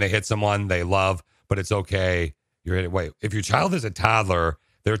 When they hit someone they love, but it's okay. Wait, if your child is a toddler,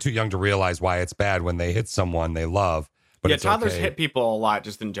 they're too young to realize why it's bad when they hit someone they love. But toddlers hit people a lot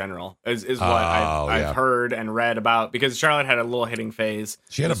just in general, is what I've heard and read about, because Charlotte had a little hitting phase.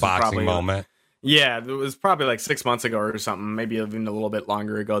 She had a boxing moment. Yeah, it was probably like 6 months ago or something, maybe even a little bit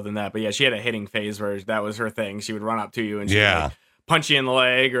longer ago than that. But yeah, she had a hitting phase where that was her thing. She would run up to you and she'd like, punch you in the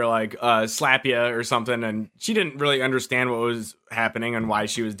leg or like slap you or something. And she didn't really understand what was happening and why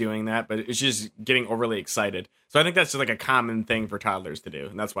she was doing that, but she's just getting overly excited. So I think that's just like a common thing for toddlers to do.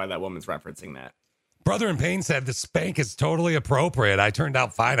 And that's why that woman's referencing that. Brother in Pain said the spank is totally appropriate. I turned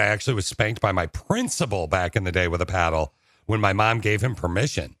out fine. I actually was spanked by my principal back in the day with a paddle when my mom gave him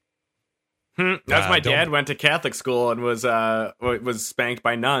permission. That's my dad went to Catholic school and was spanked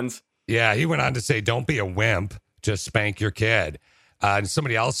by nuns. Yeah, he went on to say, don't be a wimp. Just spank your kid. And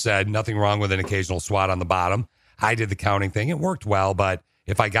somebody else said, nothing wrong with an occasional swat on the bottom. I did the counting thing. It worked well, but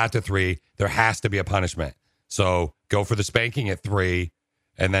if I got to 3, there has to be a punishment. So go for the spanking at 3.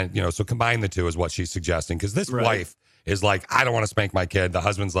 And then, so combine the 2 is what she's suggesting. Because this wife is like, I don't want to spank my kid. The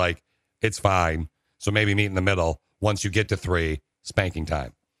husband's like, it's fine. So maybe meet in the middle. Once you get to 3, spanking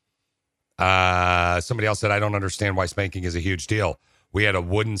time. Somebody else said, I don't understand why spanking is a huge deal. We had a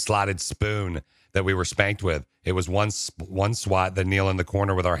wooden slotted spoon that we were spanked with. It was one swat, then kneel in the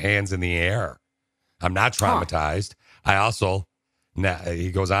corner with our hands in the air. I'm not traumatized.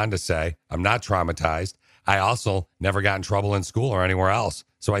 He goes on to say, I'm not traumatized. I also never got in trouble in school or anywhere else.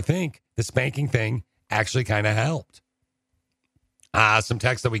 So I think the spanking thing actually kind of helped. Some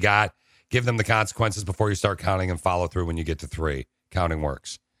text that we got, give them the consequences before you start counting and follow through when you get to 3. Counting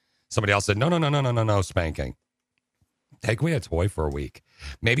works. Somebody else said, no, spanking. Take away a toy for a week.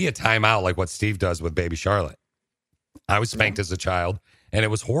 Maybe a timeout like what Steve does with baby Charlotte. I was spanked as a child, and it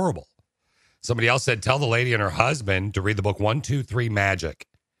was horrible. Somebody else said, tell the lady and her husband to read the book 1, 2, 3 Magic.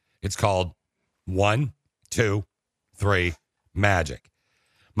 It's called 1, 2, 3 Magic.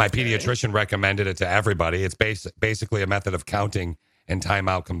 My pediatrician recommended it to everybody. It's basically a method of counting and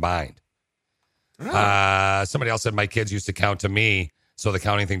timeout combined. Somebody else said, my kids used to count to me, so the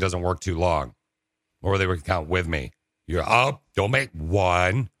counting thing doesn't work too long. Or they would count with me. You're up. Don't make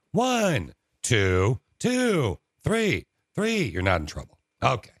 1, 1, 2, 2, 3, 3. You're not in trouble.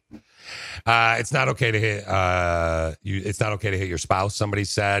 Okay. It's not okay to hit. It's not okay to hit your spouse. Somebody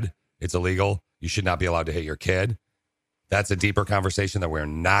said it's illegal. You should not be allowed to hit your kid. That's a deeper conversation that we're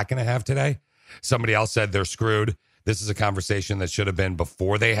not going to have today. Somebody else said they're screwed. This is a conversation that should have been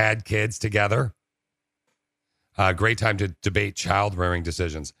before they had kids together. Great time to debate child rearing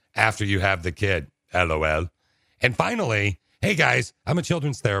decisions after you have the kid. LOL. And finally, hey guys, I'm a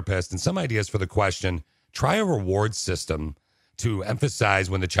children's therapist, and some ideas for the question: try a reward system to emphasize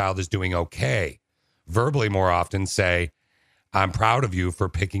when the child is doing okay. Verbally more often say, I'm proud of you for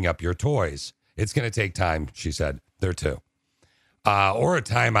picking up your toys. It's going to take time, she said. They're 2. Or a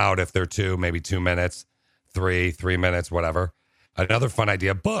timeout if they're 2, maybe 2 minutes, 3 minutes, whatever. Another fun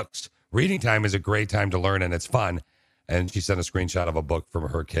idea, books. Reading time is a great time to learn, and it's fun. And she sent a screenshot of a book from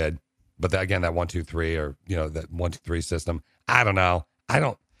her kid. But again, that 1, 2, 3 or, that 1, 2, 3 system. I don't know. I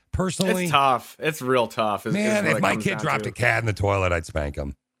don't personally. It's tough. It's real tough. Man, if my kid dropped a cat in the toilet, I'd spank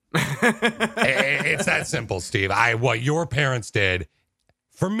him. It's that simple, Steve. What your parents did,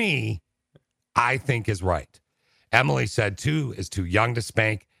 for me, I think is right. Emily said 2 is too young to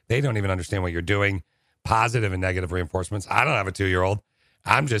spank. They don't even understand what you're doing. Positive and negative reinforcements. I don't have a 2-year-old.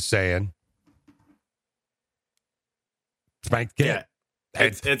 I'm just saying. Spank the kid. Yeah.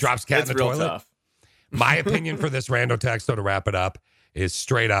 It drops cat in the toilet. Tough. My opinion for this rando text, though, to wrap it up, is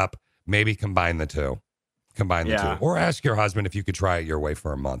straight up, maybe combine the 2. Combine the 2. Or ask your husband if you could try it your way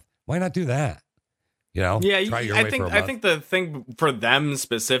for a month. Why not do that? Try it your way for a month. I think the thing for them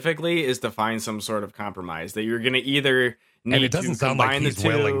specifically is to find some sort of compromise that you're going to either need and it doesn't to sound like he's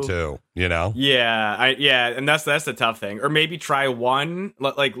willing to, Yeah, and that's the tough thing. Or maybe try one,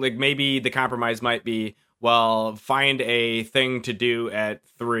 like maybe the compromise might be, well, find a thing to do at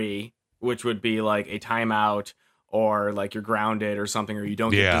 3, which would be like a timeout or like you're grounded or something, or you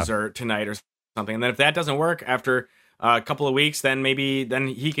don't get dessert tonight or something. And then if that doesn't work after a couple of weeks, then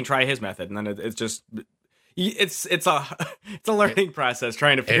he can try his method. And then it's a learning process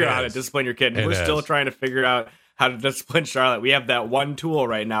trying to figure out how to discipline your kid. And we're still trying to figure out how to discipline Charlotte. We have that one tool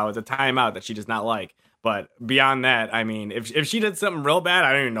right now. It's a timeout that she does not like. But beyond that, I mean, if she did something real bad,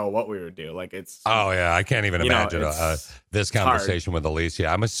 I don't even know what we would do. Like it's. Oh yeah, I can't even imagine this conversation with Alicia.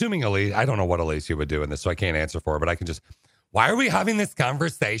 I'm assuming Alicia. I don't know what Alicia would do in this, so I can't answer for her. But I can just. Why are we having this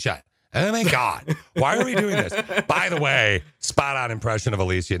conversation? Oh my God, why are we doing this? By the way, spot on impression of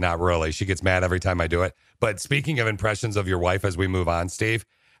Alicia. Not really. She gets mad every time I do it. But speaking of impressions of your wife, as we move on, Steve,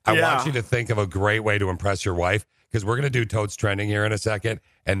 I want you to think of a great way to impress your wife, because we're going to do Toad's Trending here in a second,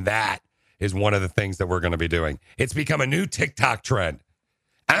 and that is one of the things that we're going to be doing. It's become a new TikTok trend.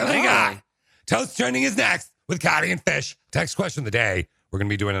 Oh my God. Toast Trending is next with Connie and Fish. Text question of the day. We're going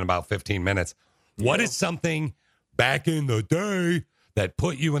to be doing it in about 15 minutes. What is something back in the day that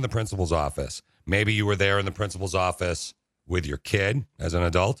put you in the principal's office? Maybe you were there in the principal's office with your kid as an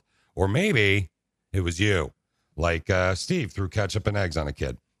adult, or maybe it was you, like Steve threw ketchup and eggs on a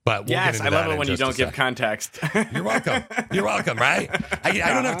kid. But we'll yes, get into I love that it when you don't give context. You're welcome. You're welcome, right? I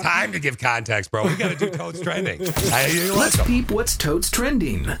don't have time to give context, bro. We got to do Toads Trending. You're Let's welcome. peep what's Toads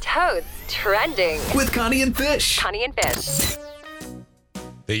Trending Toads Trending with Connie and Fish. Connie and Fish.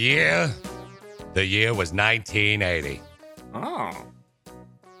 The year was 1980. Oh.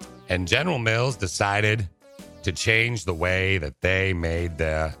 And General Mills decided to change the way that they made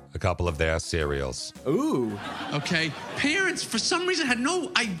a couple of their cereals. Ooh. Okay, parents for some reason had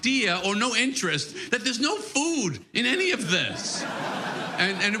no idea or no interest that there's no food in any of this.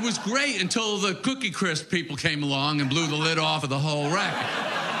 And it was great until the Cookie Crisp people came along and blew the lid off of the whole racket.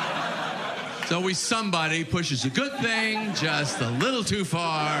 It's always somebody pushes a good thing just a little too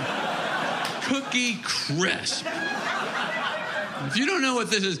far. Cookie Crisp. If you don't know what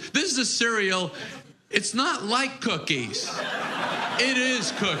this is a cereal. It's not like cookies. It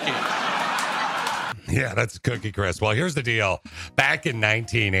is cookies. Yeah, that's Cookie Crisp. Well, here's the deal. Back in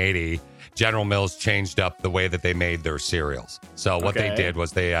 1980, General Mills changed up the way that they made their cereals. So what they did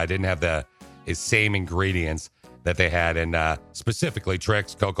was they didn't have the same ingredients that they had in specifically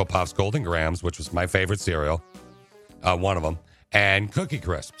Trix, Cocoa Puffs, Golden Grams, which was my favorite cereal, one of them, and Cookie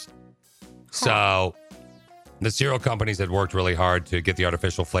Crisps. So the cereal companies had worked really hard to get the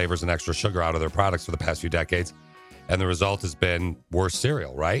artificial flavors and extra sugar out of their products for the past few decades. And the result has been worse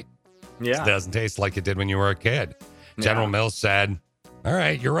cereal, right? Yeah. It doesn't taste like it did when you were a kid. General Mills said, all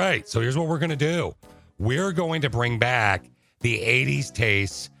right, you're right. So here's what we're going to do. We're going to bring back the 80s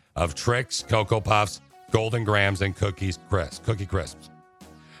tastes of Trix, Cocoa Puffs, Golden Grams, and Cookie Crisps.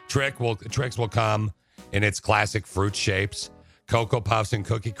 Trix will come in its classic fruit shapes. Cocoa Puffs and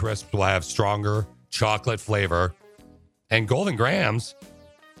Cookie Crisps will have stronger chocolate flavor, and Golden Grams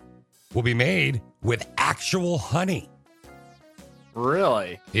will be made with actual honey.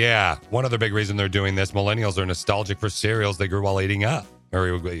 Really? Yeah. One other big reason they're doing this, millennials are nostalgic for cereals they grew while eating up.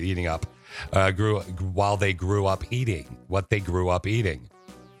 While they grew up eating. What they grew up eating.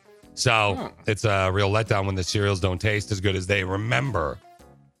 So it's a real letdown when the cereals don't taste as good as they remember.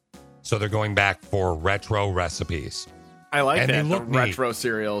 So they're going back for retro recipes. I like and that. They look the retro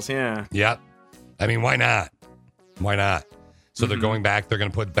cereals, yeah. Yep. I mean, why not? Why not? So they're going back. They're going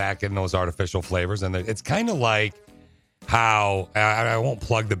to put back in those artificial flavors. And it's kind of like how, I won't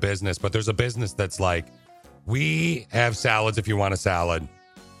plug the business, but there's a business that's like, we have salads if you want a salad.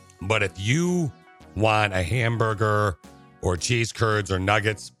 But if you want a hamburger or cheese curds or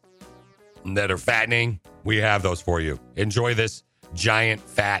nuggets that are fattening, we have those for you. Enjoy this giant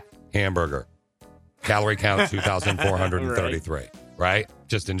fat hamburger. Calorie count 2,433, right?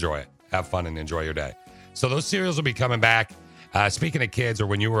 Just enjoy it. Have fun and enjoy your day. So those cereals will be coming back. Speaking of kids, or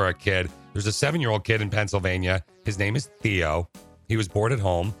when you were a kid, there's a 7-year-old kid in Pennsylvania. His name is Theo. He was bored at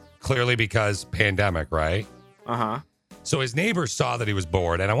home, clearly because pandemic, right? Uh-huh. So his neighbors saw that he was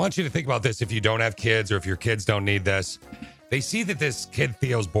bored. And I want you to think about this if you don't have kids or if your kids don't need this. They see that this kid,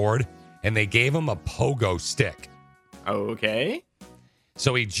 Theo's bored, and they gave him a pogo stick. Okay.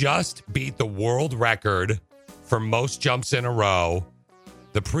 So he just beat the world record for most jumps in a row.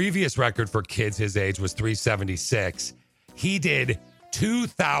 The previous record for kids his age was 376. He did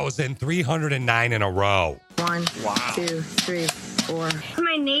 2,309 in a row. 1, 2, 3, 4.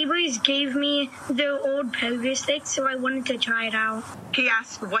 My neighbors gave me the old pogo stick, so I wanted to try it out. He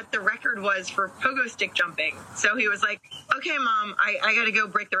asked what the record was for pogo stick jumping. So he was like, okay, Mom, I got to go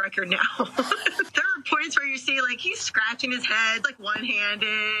break the record now. There are points where you see, like, he's scratching his head, like,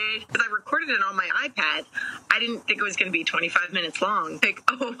 one-handed. Because I recorded it on my iPad. I didn't think it was going to be 25 minutes long. Like,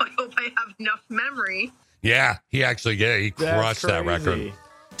 oh, I hope I have enough memory. Yeah, he actually he crushed that record.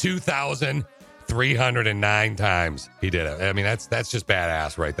 2,309 times he did it. I mean, that's just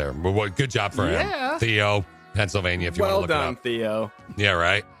badass right there. Good job for him. Theo, Pennsylvania, if you want to look it up. Well done, Theo. Yeah,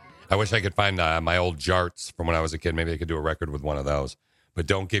 right? I wish I could find my old jarts from when I was a kid. Maybe I could do a record with one of those. But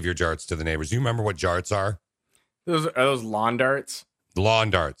don't give your jarts to the neighbors. Do you remember what jarts are? Are those lawn darts?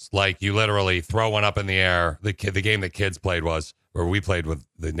 Lawn darts. Like you literally throw one up in the air. The game that kids played was, or we played with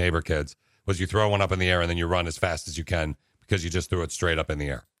the neighbor kids, was you throw one up in the air and then you run as fast as you can because you just threw it straight up in the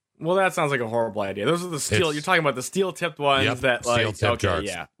air. Well, that sounds like a horrible idea. Those are the steel. You're talking about the steel-tipped ones that, like, steel-tipped jarts.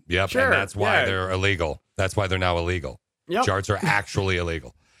 Yeah. Yep, sure, and that's why they're illegal. That's why they're now illegal. Yep. Jarts are actually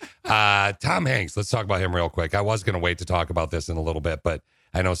illegal. Tom Hanks, let's talk about him real quick. I was going to wait to talk about this in a little bit, but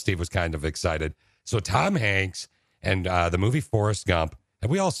I know Steve was kind of excited. So Tom Hanks and the movie Forrest Gump.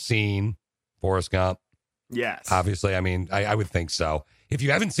 Have we all seen Forrest Gump? Yes. Obviously, I mean, I would think so. If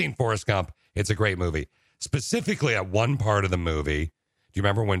you haven't seen Forrest Gump, it's a great movie. Specifically at one part of the movie, do you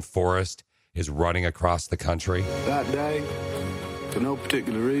remember when Forrest is running across the country. That day, for no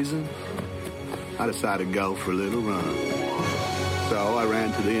particular reason, I decided to go for a little run. So I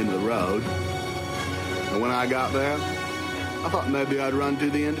ran to the end of the road. And when I got there, I thought maybe I'd run to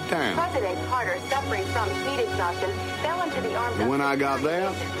the end of town. President Carter, suffering from heat exhaustion, fell into the arms And when I got there,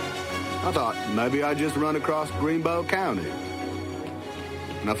 I thought maybe I'd just run across Greenbow County.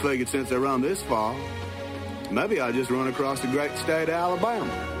 And I figured since I run this far, maybe I'd just run across the great state of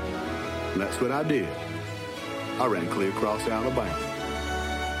Alabama. And that's what I did. I ran clear across Alabama.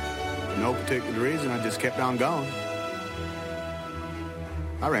 For no particular reason, I just kept on going.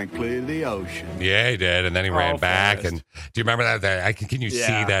 I ran clear to the ocean. Yeah, he did, and then he ran back. Forrest. And do you remember that? Can you see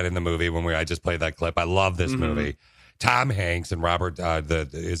that in the movie when I just played that clip? I love this movie. Tom Hanks and Robert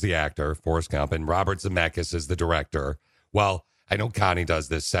is the actor, Forrest Gump, and Robert Zemeckis is the director. Well, I know Connie does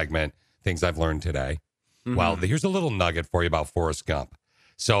this segment, Things I've Learned Today. Well, here's a little nugget for you about Forrest Gump.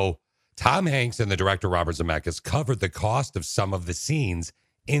 So Tom Hanks and the director Robert Zemeckis covered the cost of some of the scenes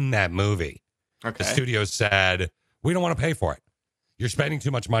in that movie. Okay. The studio said, we don't want to pay for it. You're spending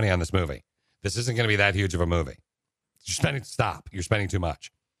too much money on this movie. This isn't going to be that huge of a movie. Stop. You're spending too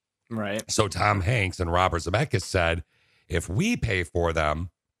much. Right. So Tom Hanks and Robert Zemeckis said, if we pay for them,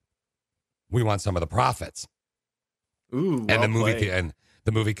 we want some of the profits. Ooh, and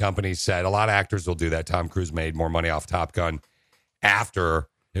the movie company said a lot of actors will do that. Tom Cruise made more money off Top Gun after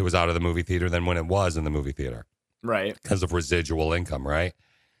it was out of the movie theater than when it was in the movie theater. Right. Because of residual income, right?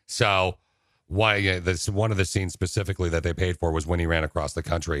 So one of the scenes specifically that they paid for was when he ran across the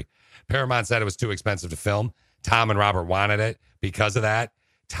country. Paramount said it was too expensive to film. Tom and Robert wanted it. Because of that,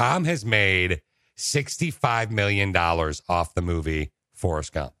 Tom has made $65 million off the movie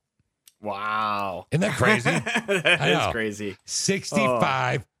Forrest Gump. Wow. Isn't that crazy? That is crazy.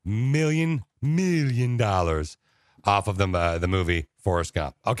 $65 million off of the movie Forrest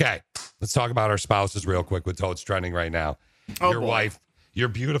Gump. Okay, let's talk about our spouses real quick with Toad's trending right now. Your wife, your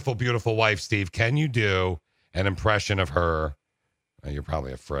beautiful, beautiful wife, Steve, can you do an impression of her? You're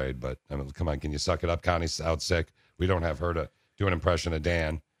probably afraid, but come on, can you suck it up? Connie's out sick. We don't have her to do an impression of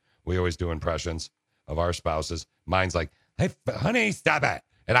Dan. We always do impressions of our spouses. Mine's like, hey, honey, stop it.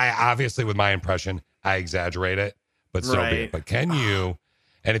 And I obviously, with my impression, I exaggerate it, but so be it. But can you,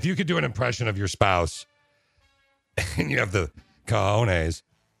 and if you could do an impression of your spouse, and you have the cojones,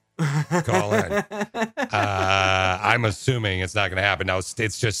 call in. I'm assuming it's not going to happen. Now, it's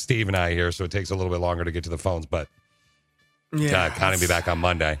just Steve and I here, so it takes a little bit longer to get to the phones, but Connie will be back on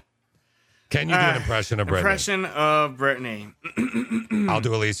Monday. Can you do an impression of Brittany? Impression of Brittany. I'll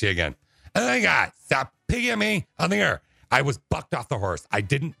do Alicia again. Oh, my God. Stop picking at me on the air. I was bucked off the horse. I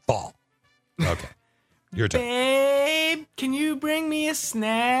didn't fall. Okay. Your turn. Babe, can you bring me a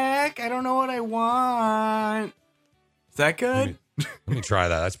snack? I don't know what I want. Is that good? Let me try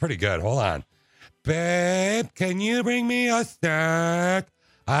that. That's pretty good. Hold on. Babe, can you bring me a snack?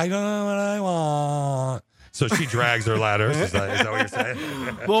 I don't know what I want. So she drags her letters. Is that what you're saying?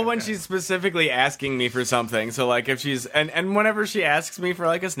 Well, when she's specifically asking me for something. So, like, if she's... And whenever she asks me for,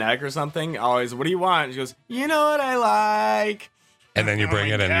 like, a snack or something, always, what do you want? She goes, you know what I like. And then you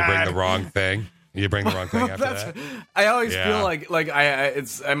bring it and you bring the wrong thing. You bring the wrong thing after that. I always feel like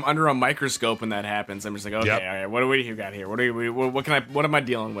I'm under a microscope when that happens. I'm just like, okay, all right, what do we got here? What am I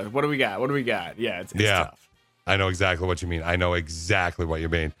dealing with? What do we got? Yeah, it's tough. I know exactly what you mean. I know exactly what you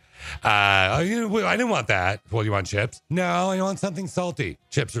mean. I didn't want that. Well, you want chips? No, I want something salty.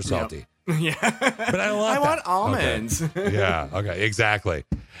 Chips are salty. Yep. Yeah. But I don't want that. I want almonds. Okay. Yeah, okay, exactly.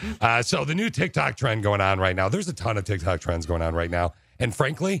 So the new TikTok trend going on right now, there's a ton of TikTok trends going on right now. And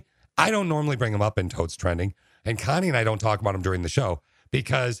frankly, I don't normally bring them up in Toad's Trending. And Connie and I don't talk about them during the show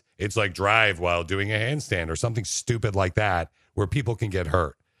because it's like drive while doing a handstand or something stupid like that where people can get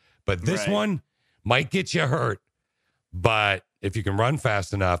hurt. But this one might get you hurt. But if you can run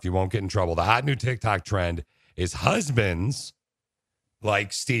fast enough, you won't get in trouble. The hot new TikTok trend is husbands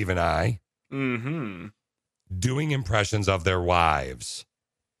like Steve and I doing impressions of their wives.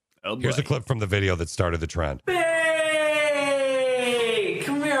 Oh, boy. Here's a clip from the video that started the trend. Hey,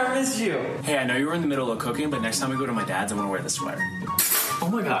 come here, I miss you. Hey, I know you were in the middle of cooking, but next time we go to my dad's, I'm gonna wear this sweater. Oh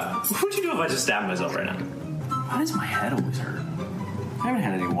my God, what would you do if I just stabbed myself right now? Why does my head always hurt? I haven't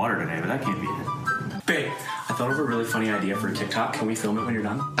had any water today, but that can't be it. Babe, I thought of a really funny idea for TikTok. Can we film it when you're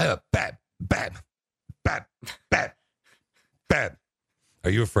done? Bam. Are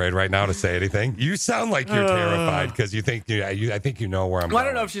you afraid right now to say anything? You sound like you're terrified because you think I think you know where I'm going. I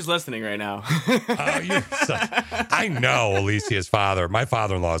don't know if she's listening right now. I know Alicia's father. My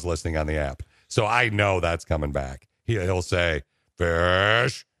father-in-law is listening on the app, so I know that's coming back. He'll say,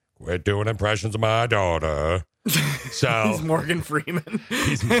 "Fish, quit doing impressions of my daughter." So He's Morgan Freeman.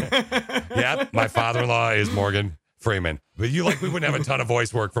 Yep, my father-in-law is Morgan Freeman. But we wouldn't have a ton of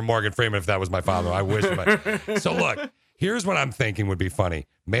voice work from Morgan Freeman if that was my father. I wish. So look, here's what I'm thinking would be funny.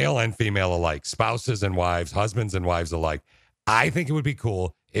 Male and female alike, spouses and wives, husbands and wives alike. I think it would be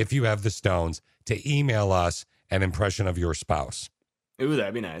cool if you have the stones to email us an impression of your spouse. Ooh,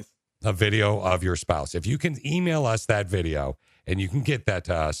 that'd be nice. A video of your spouse. If you can email us that video and you can get that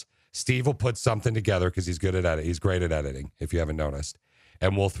to us, Steve will put something together because he's good at editing. He's great at editing, if you haven't noticed.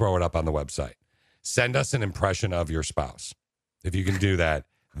 And we'll throw it up on the website. Send us an impression of your spouse. If you can do that,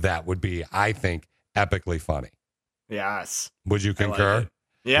 that would be, I think, epically funny. Yes. Would you concur? Like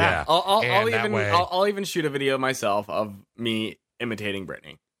yeah. I'll even shoot a video myself of me imitating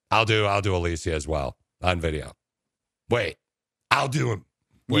Britney. I'll do Alicia as well on video. Wait, I'll do him.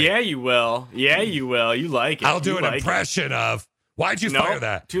 Yeah, you will. Yeah, you will. You like it. I'll do an impression of. Why'd you fire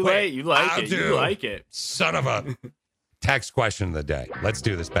that? Too late. You like it. You like it. Son of a. Text question of the day. Let's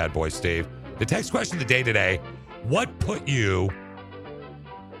do this, bad boy, Steve. The text question of the day today: what put you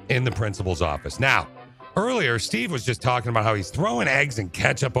in the principal's office? Now, earlier, Steve was just talking about how he's throwing eggs and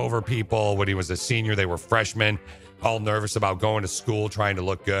ketchup over people. When he was a senior, they were freshmen, all nervous about going to school, trying to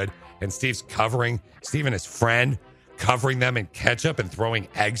look good. And Steve and his friend, covering them in ketchup and throwing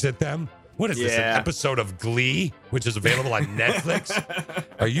eggs at them. What is this, an episode of Glee, which is available on Netflix?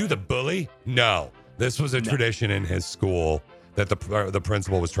 Are you the bully? No. This was a tradition in his school that the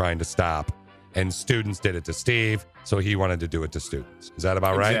principal was trying to stop. And students did it to Steve, so he wanted to do it to students. Is that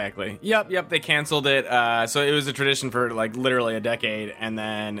about right? Exactly. Yep. They canceled it. So it was a tradition for like literally a decade, and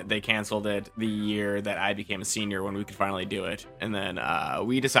then they canceled it the year that I became a senior when we could finally do it. And then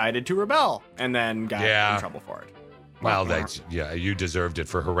we decided to rebel, and then got in trouble for it. Well, you deserved it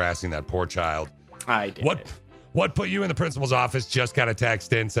for harassing that poor child. I did. What put you in the principal's office? Just got a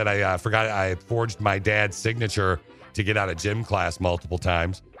text in, said I forgot I forged my dad's signature to get out of gym class multiple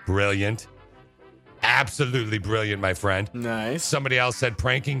times. Brilliant. Absolutely brilliant, my friend. Nice. Somebody else said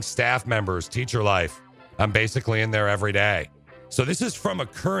pranking staff members, teacher life. I'm basically in there every day. So this is from a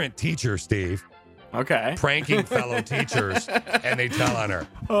current teacher, Steve. Okay. Pranking fellow teachers, and they tell on her.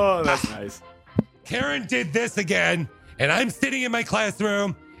 Oh, that's nice. Karen did this again, and I'm sitting in my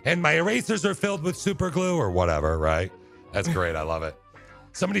classroom, and my erasers are filled with super glue or whatever, right? That's great. I love it.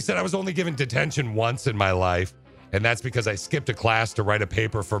 Somebody said I was only given detention once in my life, and that's because I skipped a class to write a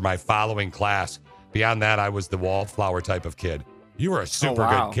paper for my following class. Beyond that, I was the wallflower type of kid. You were a super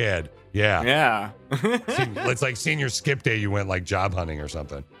good kid. Yeah. Yeah. It's like senior skip day, you went like job hunting or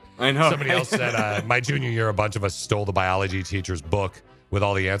something. I know. Somebody else said, my junior year, a bunch of us stole the biology teacher's book with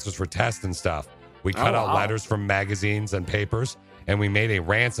all the answers for tests and stuff. We cut out letters from magazines and papers, and we made a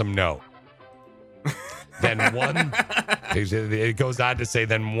ransom note. Then it goes on to say,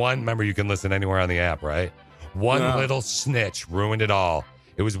 remember you can listen anywhere on the app, right? One little snitch ruined it all.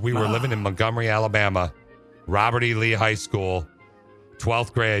 We were living in Montgomery, Alabama, Robert E. Lee High School,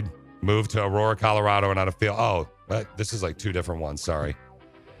 12th grade, moved to Aurora, Colorado, and on a field. Oh, this is like two different ones. Sorry.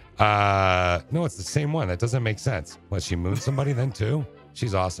 No, it's the same one. That doesn't make sense. What, she moved somebody then too?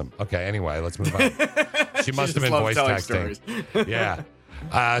 She's awesome. Okay, anyway, let's move on. She must have been voice texting.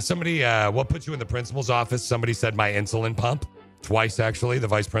 Yeah. Somebody, what put you in the principal's office? Somebody said my insulin pump. Twice, actually. The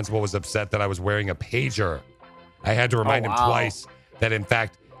vice principal was upset that I was wearing a pager. I had to remind him twice that, in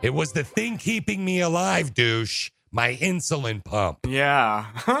fact, it was the thing keeping me alive, douche. My insulin pump. Yeah.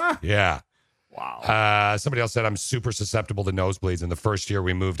 Yeah. Wow. Somebody else said I'm super susceptible to nosebleeds. In the first year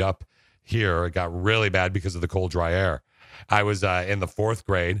we moved up here, it got really bad because of the cold, dry air. I was in the 4th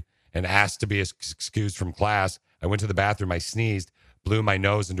grade and asked to be excused from class. I went to the bathroom. I sneezed, blew my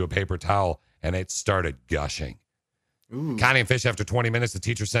nose into a paper towel, and it started gushing. Ooh. Connie and Fish, after 20 minutes, the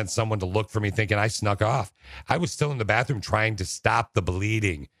teacher sent someone to look for me thinking I snuck off. I was still in the bathroom trying to stop the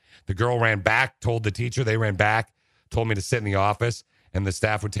bleeding. The girl ran back, told the teacher. They ran back, told me to sit in the office, and the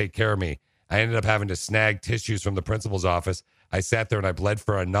staff would take care of me. I ended up having to snag tissues from the principal's office. I sat there and I bled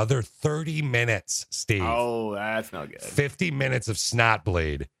for another 30 minutes, Steve. Oh, that's not good. 50 minutes of snot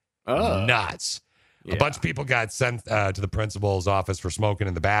bleed. Oh. Nuts. Yeah. A bunch of people got sent to the principal's office for smoking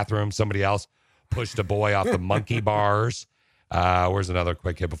in the bathroom. Somebody else pushed a boy off the monkey bars. Where's another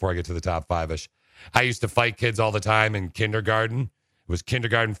quick hit before I get to the top 5-ish? I used to fight kids all the time in kindergarten. It was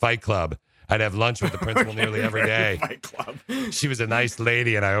kindergarten fight club. I'd have lunch with the principal nearly every day. Fight club. She was a nice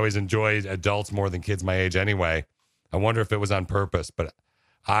lady, and I always enjoyed adults more than kids my age anyway. I wonder if it was on purpose, but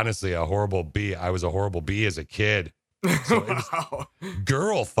honestly, I was a horrible bee as a kid. So it was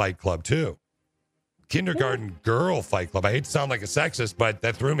girl fight club, too. Kindergarten girl fight club. I hate to sound like a sexist, but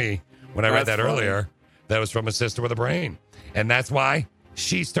that threw me when I read that earlier. That was from a sister with a brain. And that's why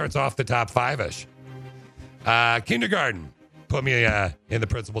she starts off the top 5-ish. Kindergarten put me in the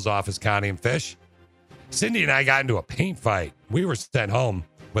principal's office, Connie and Fish. Cindy and I got into a paint fight. We were sent home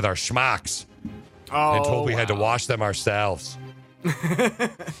with our schmucks and told we had to wash them ourselves.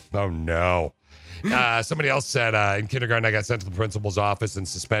 Oh, no. Somebody else said in kindergarten, I got sent to the principal's office and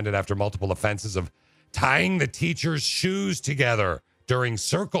suspended after multiple offenses of tying the teacher's shoes together during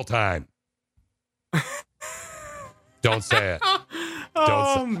circle time. Don't say it.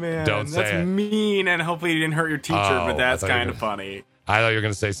 Man, don't say that's it. mean, and hopefully you didn't hurt your teacher, but that's kind of funny. I thought you were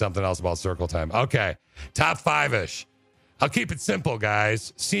going to say something else about circle time. Okay, top 5-ish. I'll keep it simple,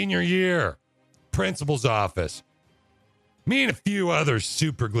 guys. Senior year, principal's office. Me and a few others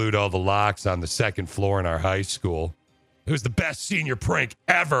super glued all the locks on the second floor in our high school. It was the best senior prank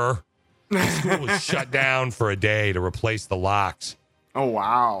ever. The school was shut down for a day to replace the locks. Oh,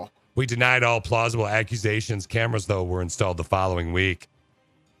 wow. We denied all plausible accusations. Cameras, though, were installed the following week.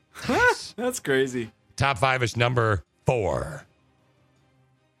 Nice. That's crazy. Top 5-ish, number 4.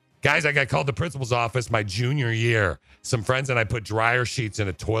 Guys, I got called to principal's office my junior year. Some friends and I put dryer sheets in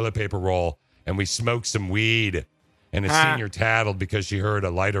a toilet paper roll, and we smoked some weed. And a senior tattled because she heard a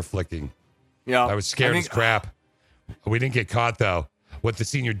lighter flicking. Yeah, I was scared as crap. We didn't get caught, though. What the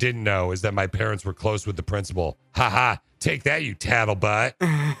senior didn't know is that my parents were close with the principal. Ha ha. Take that, you tattle butt.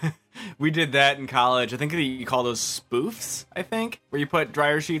 We did that in college. I think you call those spoofs, I think, where you put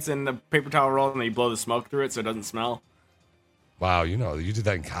dryer sheets in the paper towel roll and then you blow the smoke through it so it doesn't smell. Wow, you did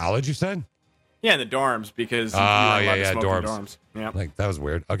that in college, you said? Yeah, in the dorms, because you weren't allowed to smoke in the dorms. Yeah. Like, that was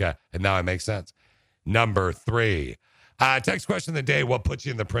weird. Okay, and now it makes sense. Number 3. Text question of the day, what put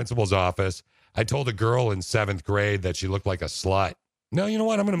you in the principal's office? I told a girl in 7th grade that she looked like a slut. No, you know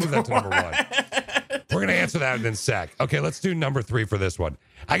what? I'm going to move that to number 1. We're going to answer that in a sec. Okay, let's do number 3 for this one.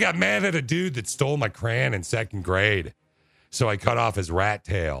 I got mad at a dude that stole my crayon in 2nd grade, so I cut off his rat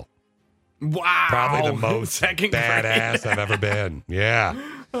tail. Wow. Probably the most badass I've ever been. Yeah.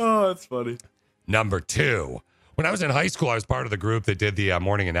 Oh, that's funny. Number 2. When I was in high school, I was part of the group that did the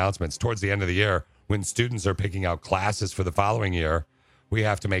morning announcements. Towards the end of the year, when students are picking out classes for the following year, we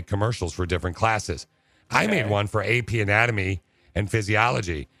have to make commercials for different classes. I made one for AP Anatomy and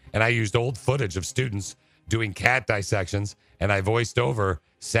Physiology, and I used old footage of students doing cat dissections, and I voiced over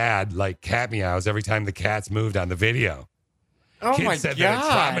sad, like cat meows every time the cats moved on the video. Oh, Kids my said God.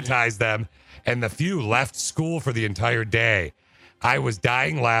 that it traumatized them, and the few left school for the entire day. I was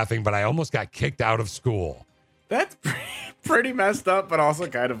dying laughing, but I almost got kicked out of school. That's pretty messed up, but also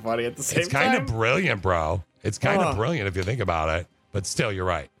kind of funny at the same time. It's kind of brilliant, bro. It's kind of brilliant if you think about it. But still, you're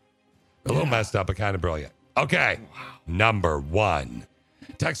right. A little messed up, but kind of brilliant. Okay. Wow. Number 1.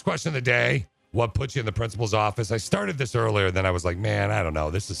 Text question of the day. What put you in the principal's office? I started this earlier, then I was like, man, I don't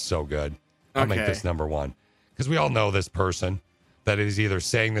know. This is so good. I'll make this number 1. Because we all know this person that is either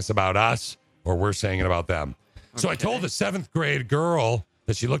saying this about us or we're saying it about them. So I told a 7th grade girl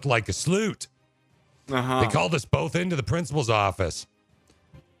that she looked like a sloot. They called us both into the principal's office.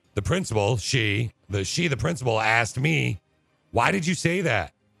 The principal, the principal asked me, why did you say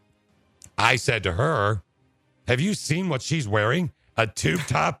that? I said to her, have you seen what she's wearing? A tube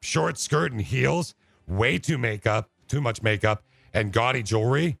top, short skirt, and heels? Way too much makeup, and gaudy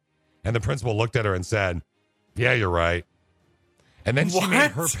jewelry? And the principal looked at her and said, yeah, you're right. And then she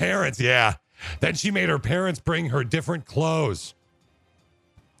made her parents, then she made her parents bring her different clothes.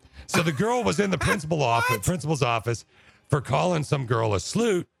 So the girl was in the principal's office for calling some girl a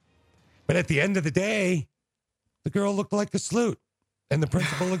sloot. But at the end of the day, the girl looked like a sloot. And the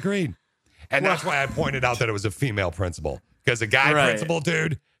principal agreed. And that's why I pointed out that it was a female principal. Because a guy principal,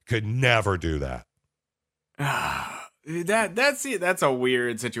 dude, could never do that. That's a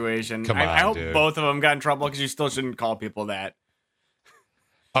weird situation. I hope both of them got in trouble because you still shouldn't call people that.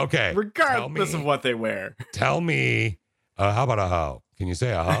 Okay. Regardless of what they wear. Tell me, how about a hoe? Can you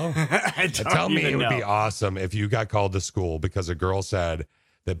say a hoe? Tell me it would be awesome if you got called to school because a girl said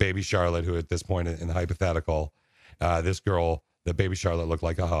that baby Charlotte, who at this point in the hypothetical, this girl, that baby Charlotte looked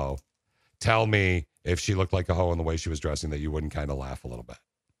like a hoe. Tell me if she looked like a hoe in the way she was dressing that you wouldn't kind of laugh a little bit.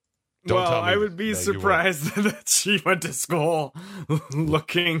 Don't tell me I would be surprised that she went to school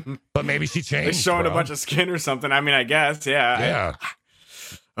looking. But maybe she changed. Showing a bunch of skin or something. I mean, I guess, yeah.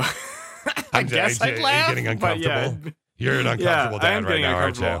 I guess I'd laugh. Are you getting uncomfortable? You're an uncomfortable dad right now,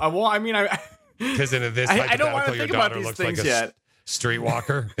 aren't you? Well, I mean, because in this I don't want to hypothetical, your think about daughter these looks like things a yet.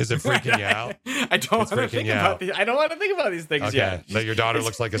 Streetwalker? Is it freaking you out? I don't want to think about these. I don't want to think about these things yet. That your daughter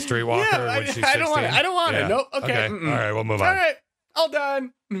looks like a streetwalker when she's 16? I don't want it. Nope. Okay. All right, we'll move on. All right. All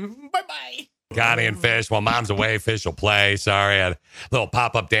done. Bye-bye. Connie and Fish. While mom's away, Fish will play. Sorry, I had a little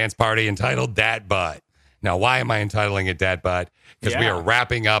pop-up dance party entitled Dat Butt. Now, why am I entitling it Dat Butt? Because we are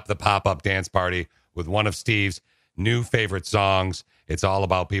wrapping up the pop-up dance party with one of Steve's new favorite songs. It's all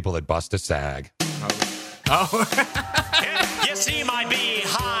about people that bust a sag. If you see my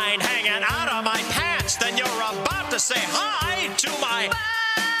behind hanging out of my pants, then you're about to say hi to my...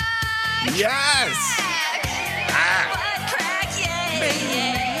 Yes!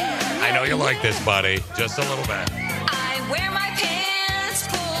 I know you like this, buddy. Just a little bit. I wear my pants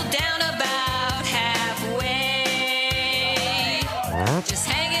pulled down about halfway. Just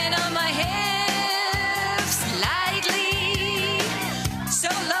hanging on my hips lightly. So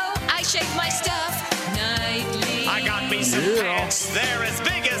low, I shake my stuff nightly. I got me some pants, they're as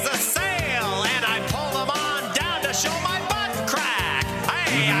big as a sail, and I pull them on down to show my butt crack.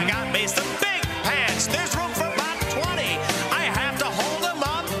 Hey, I got me some big pants, there's room for about 20. I have to hold them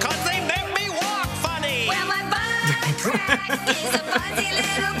up because they make me walk funny. Well, my butt crack is a fuzzy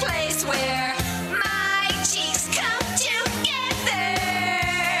little place where my cheeks come together.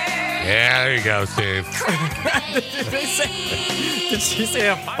 Yeah, there you go, Steve. Did she say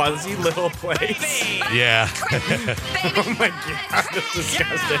a fuzzy little place? Yeah. Oh my God, that's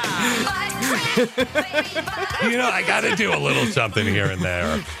disgusting. You know, I got to do a little something here and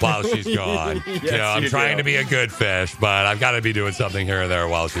there while she's gone. Yes, I'm you trying do. to be a good fish, but I've got to be doing something here and there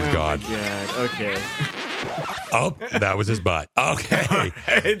while she's gone. God, okay. Oh, that was his butt. Okay.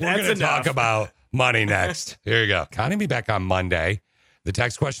 We're going to talk about money next. Here you go. Connie be back on Monday. The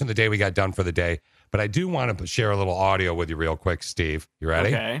text question of the day we got done for the day. But I do want to share a little audio with you real quick, Steve. You ready?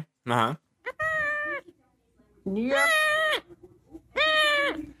 Okay. Uh-huh.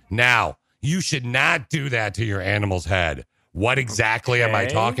 Now, you should not do that to your animal's head. What exactly am I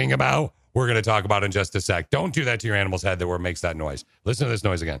Okay. talking about? We're going to talk about in just a sec. Don't do that to your animal's head that makes that noise. Listen to this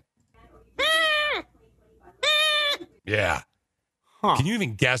noise again. Yeah. Huh. Can you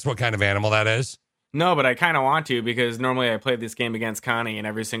even guess what kind of animal that is? No, but I kind of want to because normally I play this game against Connie, and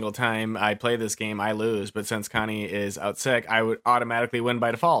every single time I play this game, I lose. But since Connie is out sick, I would automatically win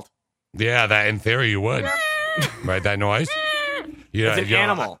by default. Yeah, that in theory you would. Right, that noise? It's an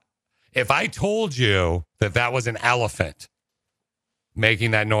animal. If I told you that was an elephant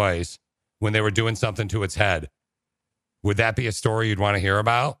making that noise when they were doing something to its head, would that be a story you'd want to hear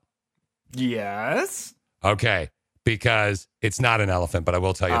about? Yes. Okay, because it's not an elephant, but I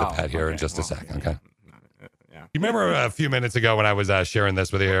will tell you the pet here in just a second, okay? Yeah. You remember a few minutes ago when I was sharing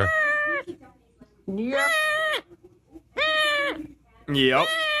this with you here? Yep.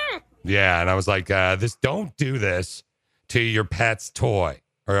 Yeah, and I was like, don't do this to your pet's toy.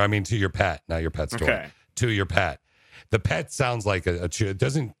 Or, I mean, to your pet, not your pet's toy. Okay. To your pet. The pet sounds like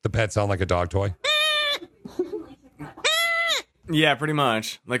doesn't the pet sound like a dog toy? Yeah, pretty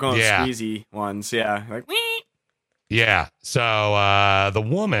much. Like one of those Yeah. squeezy ones. Yeah. Like, wee. Yeah. So the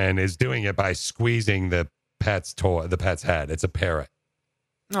woman is doing it by squeezing the pet's head. It's a parrot.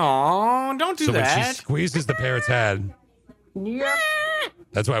 Aw, don't do So when she that. squeezes the parrot's head,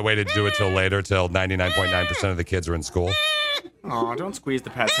 that's why I waited to do it till later, till 99.9% of the kids are in school. Aw, don't squeeze the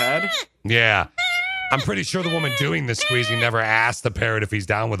pet's head. Yeah. I'm pretty sure the woman doing the squeezing never asked the parrot if he's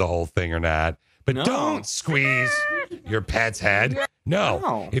down with the whole thing or not. But No. don't squeeze your pet's head.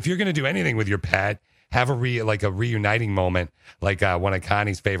 No. If you're going to do anything with your pet, have a reuniting moment, like one of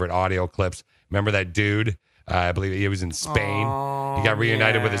Connie's favorite audio clips. Remember that dude? I believe he was in Spain. He got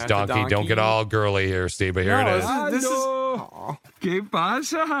reunited with his the donkey. Don't donkey. get all girly here, Steve, but here No, it is. this is aw. ¿Qué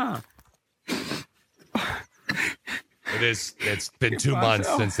pasa? It's been 2 months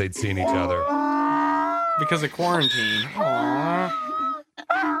since they'd seen each other. Because of quarantine. Aw.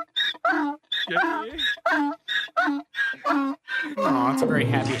 Aw, it's a very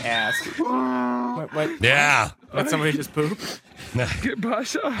happy ass. What? Yeah. Did somebody just poop?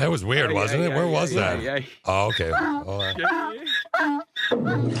 That was weird, wasn't it? Where was that? Oh, okay. Hold on.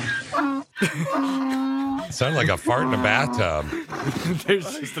 It sounded like a fart in a bathtub.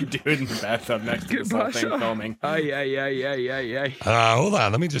 There's just a dude in the bathtub next to this whole thing filming. Hold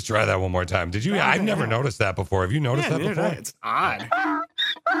on. Let me just try that one more time. Did you? I've never noticed that before. Have you noticed that neither before? did I. It's odd.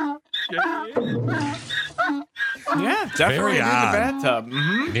 Yeah, definitely Very in the odd. bathtub.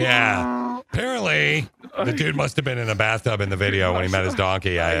 Mm-hmm. Yeah. Apparently, the dude must have been in a bathtub in the video when he met his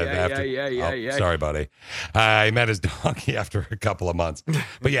donkey. Sorry, buddy. He met his donkey after a couple of months.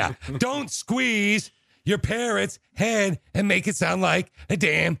 But yeah, don't squeeze your parrot's head and make it sound like a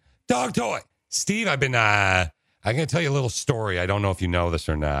damn dog toy. Steve, I'm going to tell you a little story. I don't know if you know this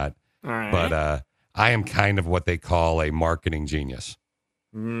or not. All right. But I am kind of what they call a marketing genius.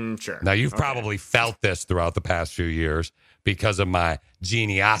 Sure. Now, you've probably felt this throughout the past few years because of my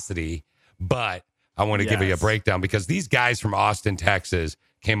geniosity, but I want to give you a breakdown because these guys from Austin, Texas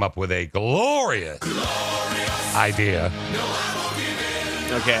came up with a glorious idea.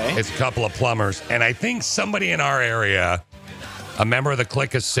 Okay. It's a couple of plumbers. And I think somebody in our area, a member of the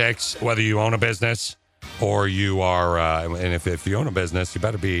Clique of Six, whether you own a business or you are, and if you own a business, you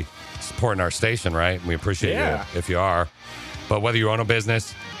better be supporting our station, right? We appreciate you if you are. But whether you own a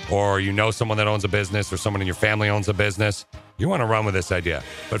business or you know someone that owns a business or someone in your family owns a business, you want to run with this idea.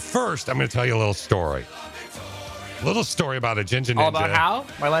 But first, I'm going to tell you a little story. A little story about a ginger ninja. All about how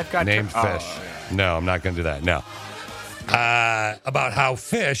my life got named Fish. No, I'm not going to do that. No. About how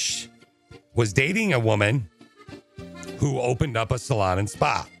Fish was dating a woman who opened up a salon and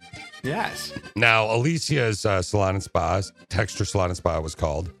spa. Yes. Now, Alicia's salon and spa, Texture Salon and Spa was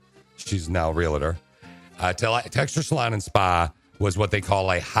called. She's now a realtor. Texture Salon and Spa was what they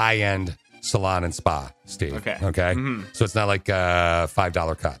call a high-end salon and spa, Steve. Okay. Mm-hmm. So it's not like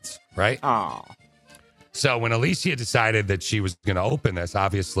 $5 cuts, right? Oh. So when Alicia decided that she was going to open this,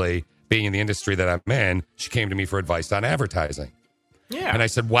 obviously, being in the industry that I'm in, she came to me for advice on advertising. Yeah. And I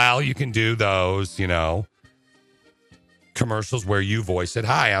said, well, you can do those, commercials where you voice it.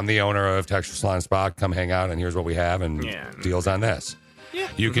 Hi, I'm the owner of Texture Salon and Spa. Come hang out, and here's what we have, and deals on this. Yeah.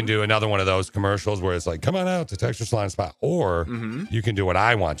 You can do another one of those commercials where it's like, come on out to Texture Salon and Spa. Or you can do what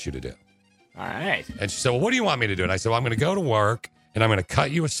I want you to do. All right. And she said, well, what do you want me to do? And I said, well, I'm going to go to work, and I'm going to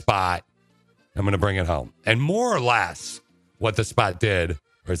cut you a spot. I'm going to bring it home. And more or less what the spot did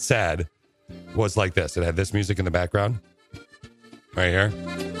or said was like this. It had this music in the background right here.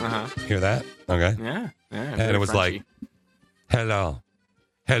 Uh-huh. Hear that? Okay. Yeah. And it was like, hello,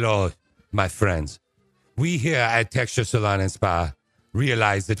 my friends. We here at Texture Salon and Spa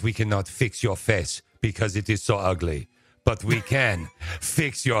realize that we cannot fix your face because it is so ugly, but we can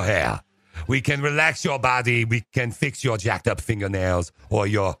fix your hair. We can relax your body. We can fix your jacked up fingernails or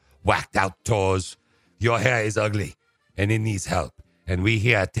your whacked out toes. Your hair is ugly and it needs help. And we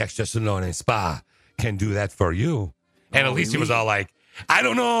here at Texture Salon and Spa can do that for you. And Alicia was all like, I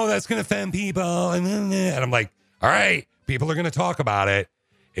don't know, that's going to offend people. And I'm like, all right, people are going to talk about it.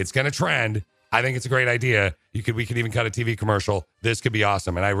 It's going to trend. I think it's a great idea. We could even cut a TV commercial. This could be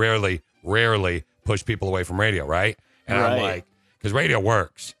awesome. And I rarely push people away from radio, right? And I'm like, because radio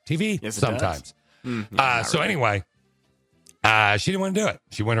works. TV, sometimes. Anyway, she didn't want to do it.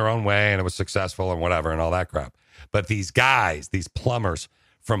 She went her own way and it was successful and whatever and all that crap. But these guys, these plumbers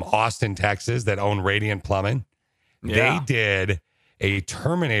from Austin, Texas that own Radiant Plumbing, they did a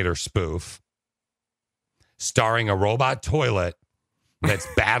Terminator spoof starring a robot toilet that's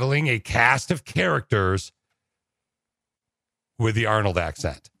battling a cast of characters with the Arnold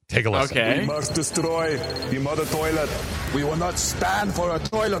accent. Take a listen. We must destroy the mother toilet. We will not stand for a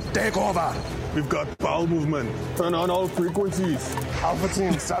toilet takeover. We've got bowel movement. Turn on all frequencies. Alpha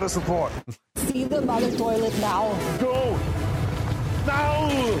team, status report. See the mother toilet now. Go! Now!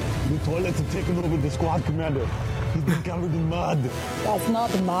 The toilets have taken over the squad commander. He's been covered in mud. That's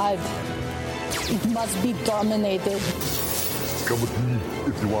not mud. It must be dominated. Come with me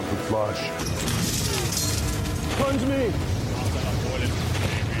if you want to flush. Punch me!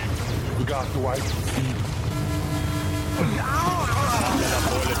 We got the white feet.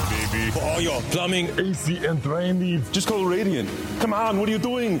 For all your plumbing, AC, and drain needs, just call Radiant. Come on, what are you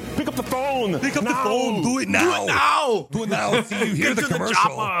doing? Pick up the phone. Pick up the phone. Do it now. Do it now. See, you hear the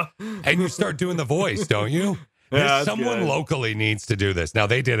commercial, and you start doing the voice, don't you? Someone locally needs to do this. Now,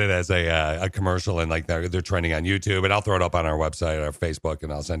 they did it as a commercial, and like they're trending on YouTube, and I'll throw it up on our website, our Facebook,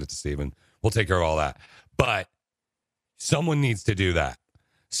 and I'll send it to Steven. We'll take care of all that. But someone needs to do that.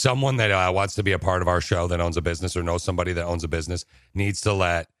 Someone that wants to be a part of our show that owns a business or knows somebody that owns a business needs to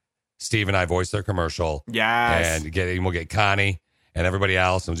let Steve and I voice their commercial. Yes. And we'll get Connie and everybody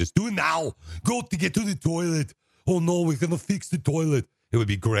else and we'll just do it now. Go to get to the toilet. Oh, no, we're going to fix the toilet. It would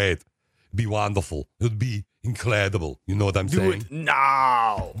be great. It'd be wonderful. It would be incredible. You know what I'm saying? Do it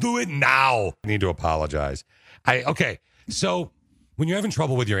now. Do it now. I need to apologize. Okay, so when you're having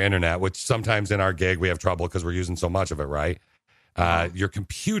trouble with your internet, which sometimes in our gig we have trouble because we're using so much of it, right? Your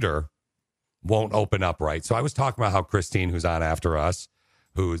computer won't open up right. So I was talking about how Christine, who's on after us,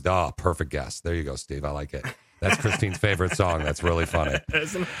 who's perfect guest. There you go, Steve. I like it. That's Christine's favorite song. That's really funny.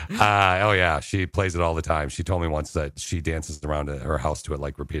 Oh yeah, she plays it all the time. She told me once that she dances around her house to it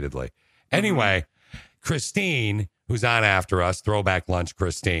like repeatedly. Anyway, Christine, who's on after us, Throwback Lunch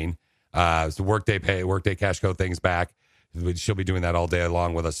Christine, it's the Workday Cash Code thing's back. She'll be doing that all day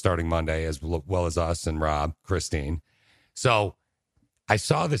long with us starting Monday, as well as us and Rob, Christine. So I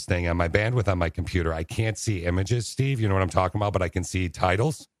saw this thing on my bandwidth on my computer. I can't see images, Steve. You know what I'm talking about, but I can see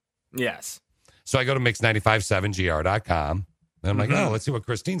titles. Yes. So I go to mix957gr.com, and I'm like, oh, let's see what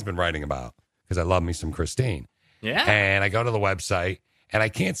Christine's been writing about, because I love me some Christine. Yeah. And I go to the website, and I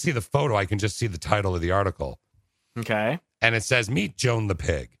can't see the photo. I can just see the title of the article. Okay. and it says, meet Joan the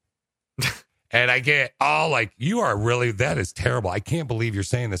pig. And I get all like, that is terrible. I can't believe you're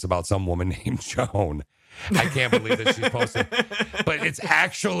saying this about some woman named Joan. I can't believe that she's posted. But it's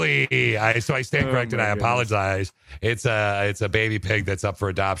actually, so I stand corrected. I apologize. It's a baby pig that's up for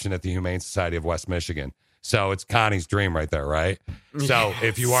adoption at the Humane Society of West Michigan. So it's Connie's dream right there, right? So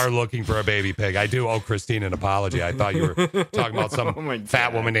if you are looking for a baby pig, I do owe Christine an apology. I thought you were talking about some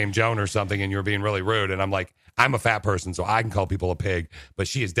fat woman named Joan or something, and you were being really rude. And I'm like, I'm a fat person, so I can call people a pig, but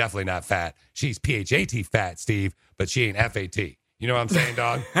she is definitely not fat. She's PHAT fat, Steve, but she ain't FAT. You know what I'm saying,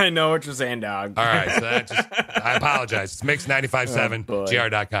 dog? I know what you're saying, dog. All right, so I apologize. It's Mix957,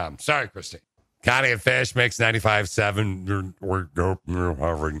 gr.com. Sorry, Christine. Connie and Fish, Mix957. We're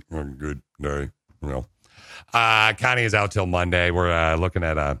having a good day. Connie is out till Monday. We're looking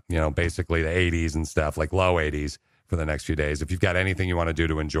at, basically the 80s and stuff, like low 80s for the next few days. If you've got anything you want to do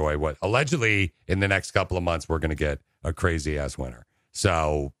to enjoy what allegedly in the next couple of months, we're going to get a crazy ass winter.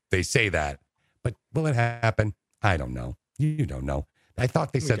 So they say that, but will it happen? I don't know. You don't know. I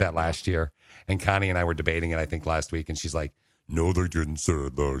thought they said that last year, and Connie and I were debating it, I think, last week, and she's like, no, they didn't say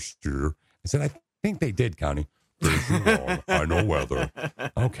it last year. I said, I think they did, Connie. I know weather.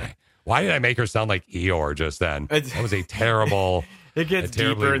 Okay. Why did I make her sound like Eeyore just then? That was a terrible... It gets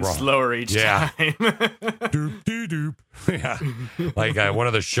deeper and slower each time. Doop, doop, doop. Yeah. Like one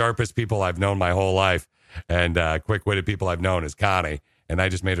of the sharpest people I've known my whole life, and quick-witted people I've known is Connie, and I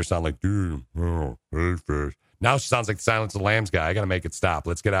just made her sound like, dude, hey, fish. Now she sounds like the Silence of the Lambs guy. I got to make it stop.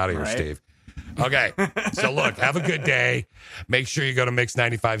 Let's get out of here, Steve. Okay. So, look, have a good day. Make sure you go to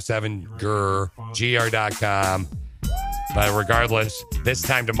Mix957gr.com. But regardless, this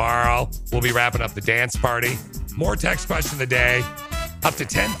time tomorrow, we'll be wrapping up the dance party. More text question of the day. Up to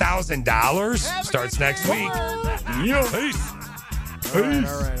 $10,000 starts next week. Yeah. Peace. All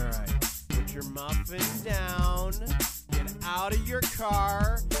right. Put your muffin down. Get out of your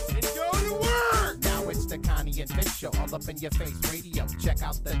car and go to work. Now it's the Connie and Fish show, all up in your face radio. Check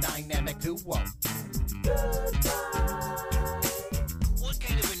out the dynamic duo. What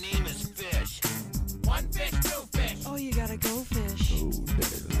kind of a name is Fish? One fish, two fish. Oh, you gotta go fish. Oh,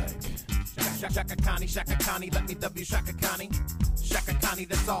 daddy like. Shaka Connie, let me love you, Shaka Connie. Shaka Connie,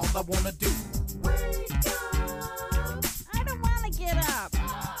 that's all I wanna do. Wake up. I don't wanna get up.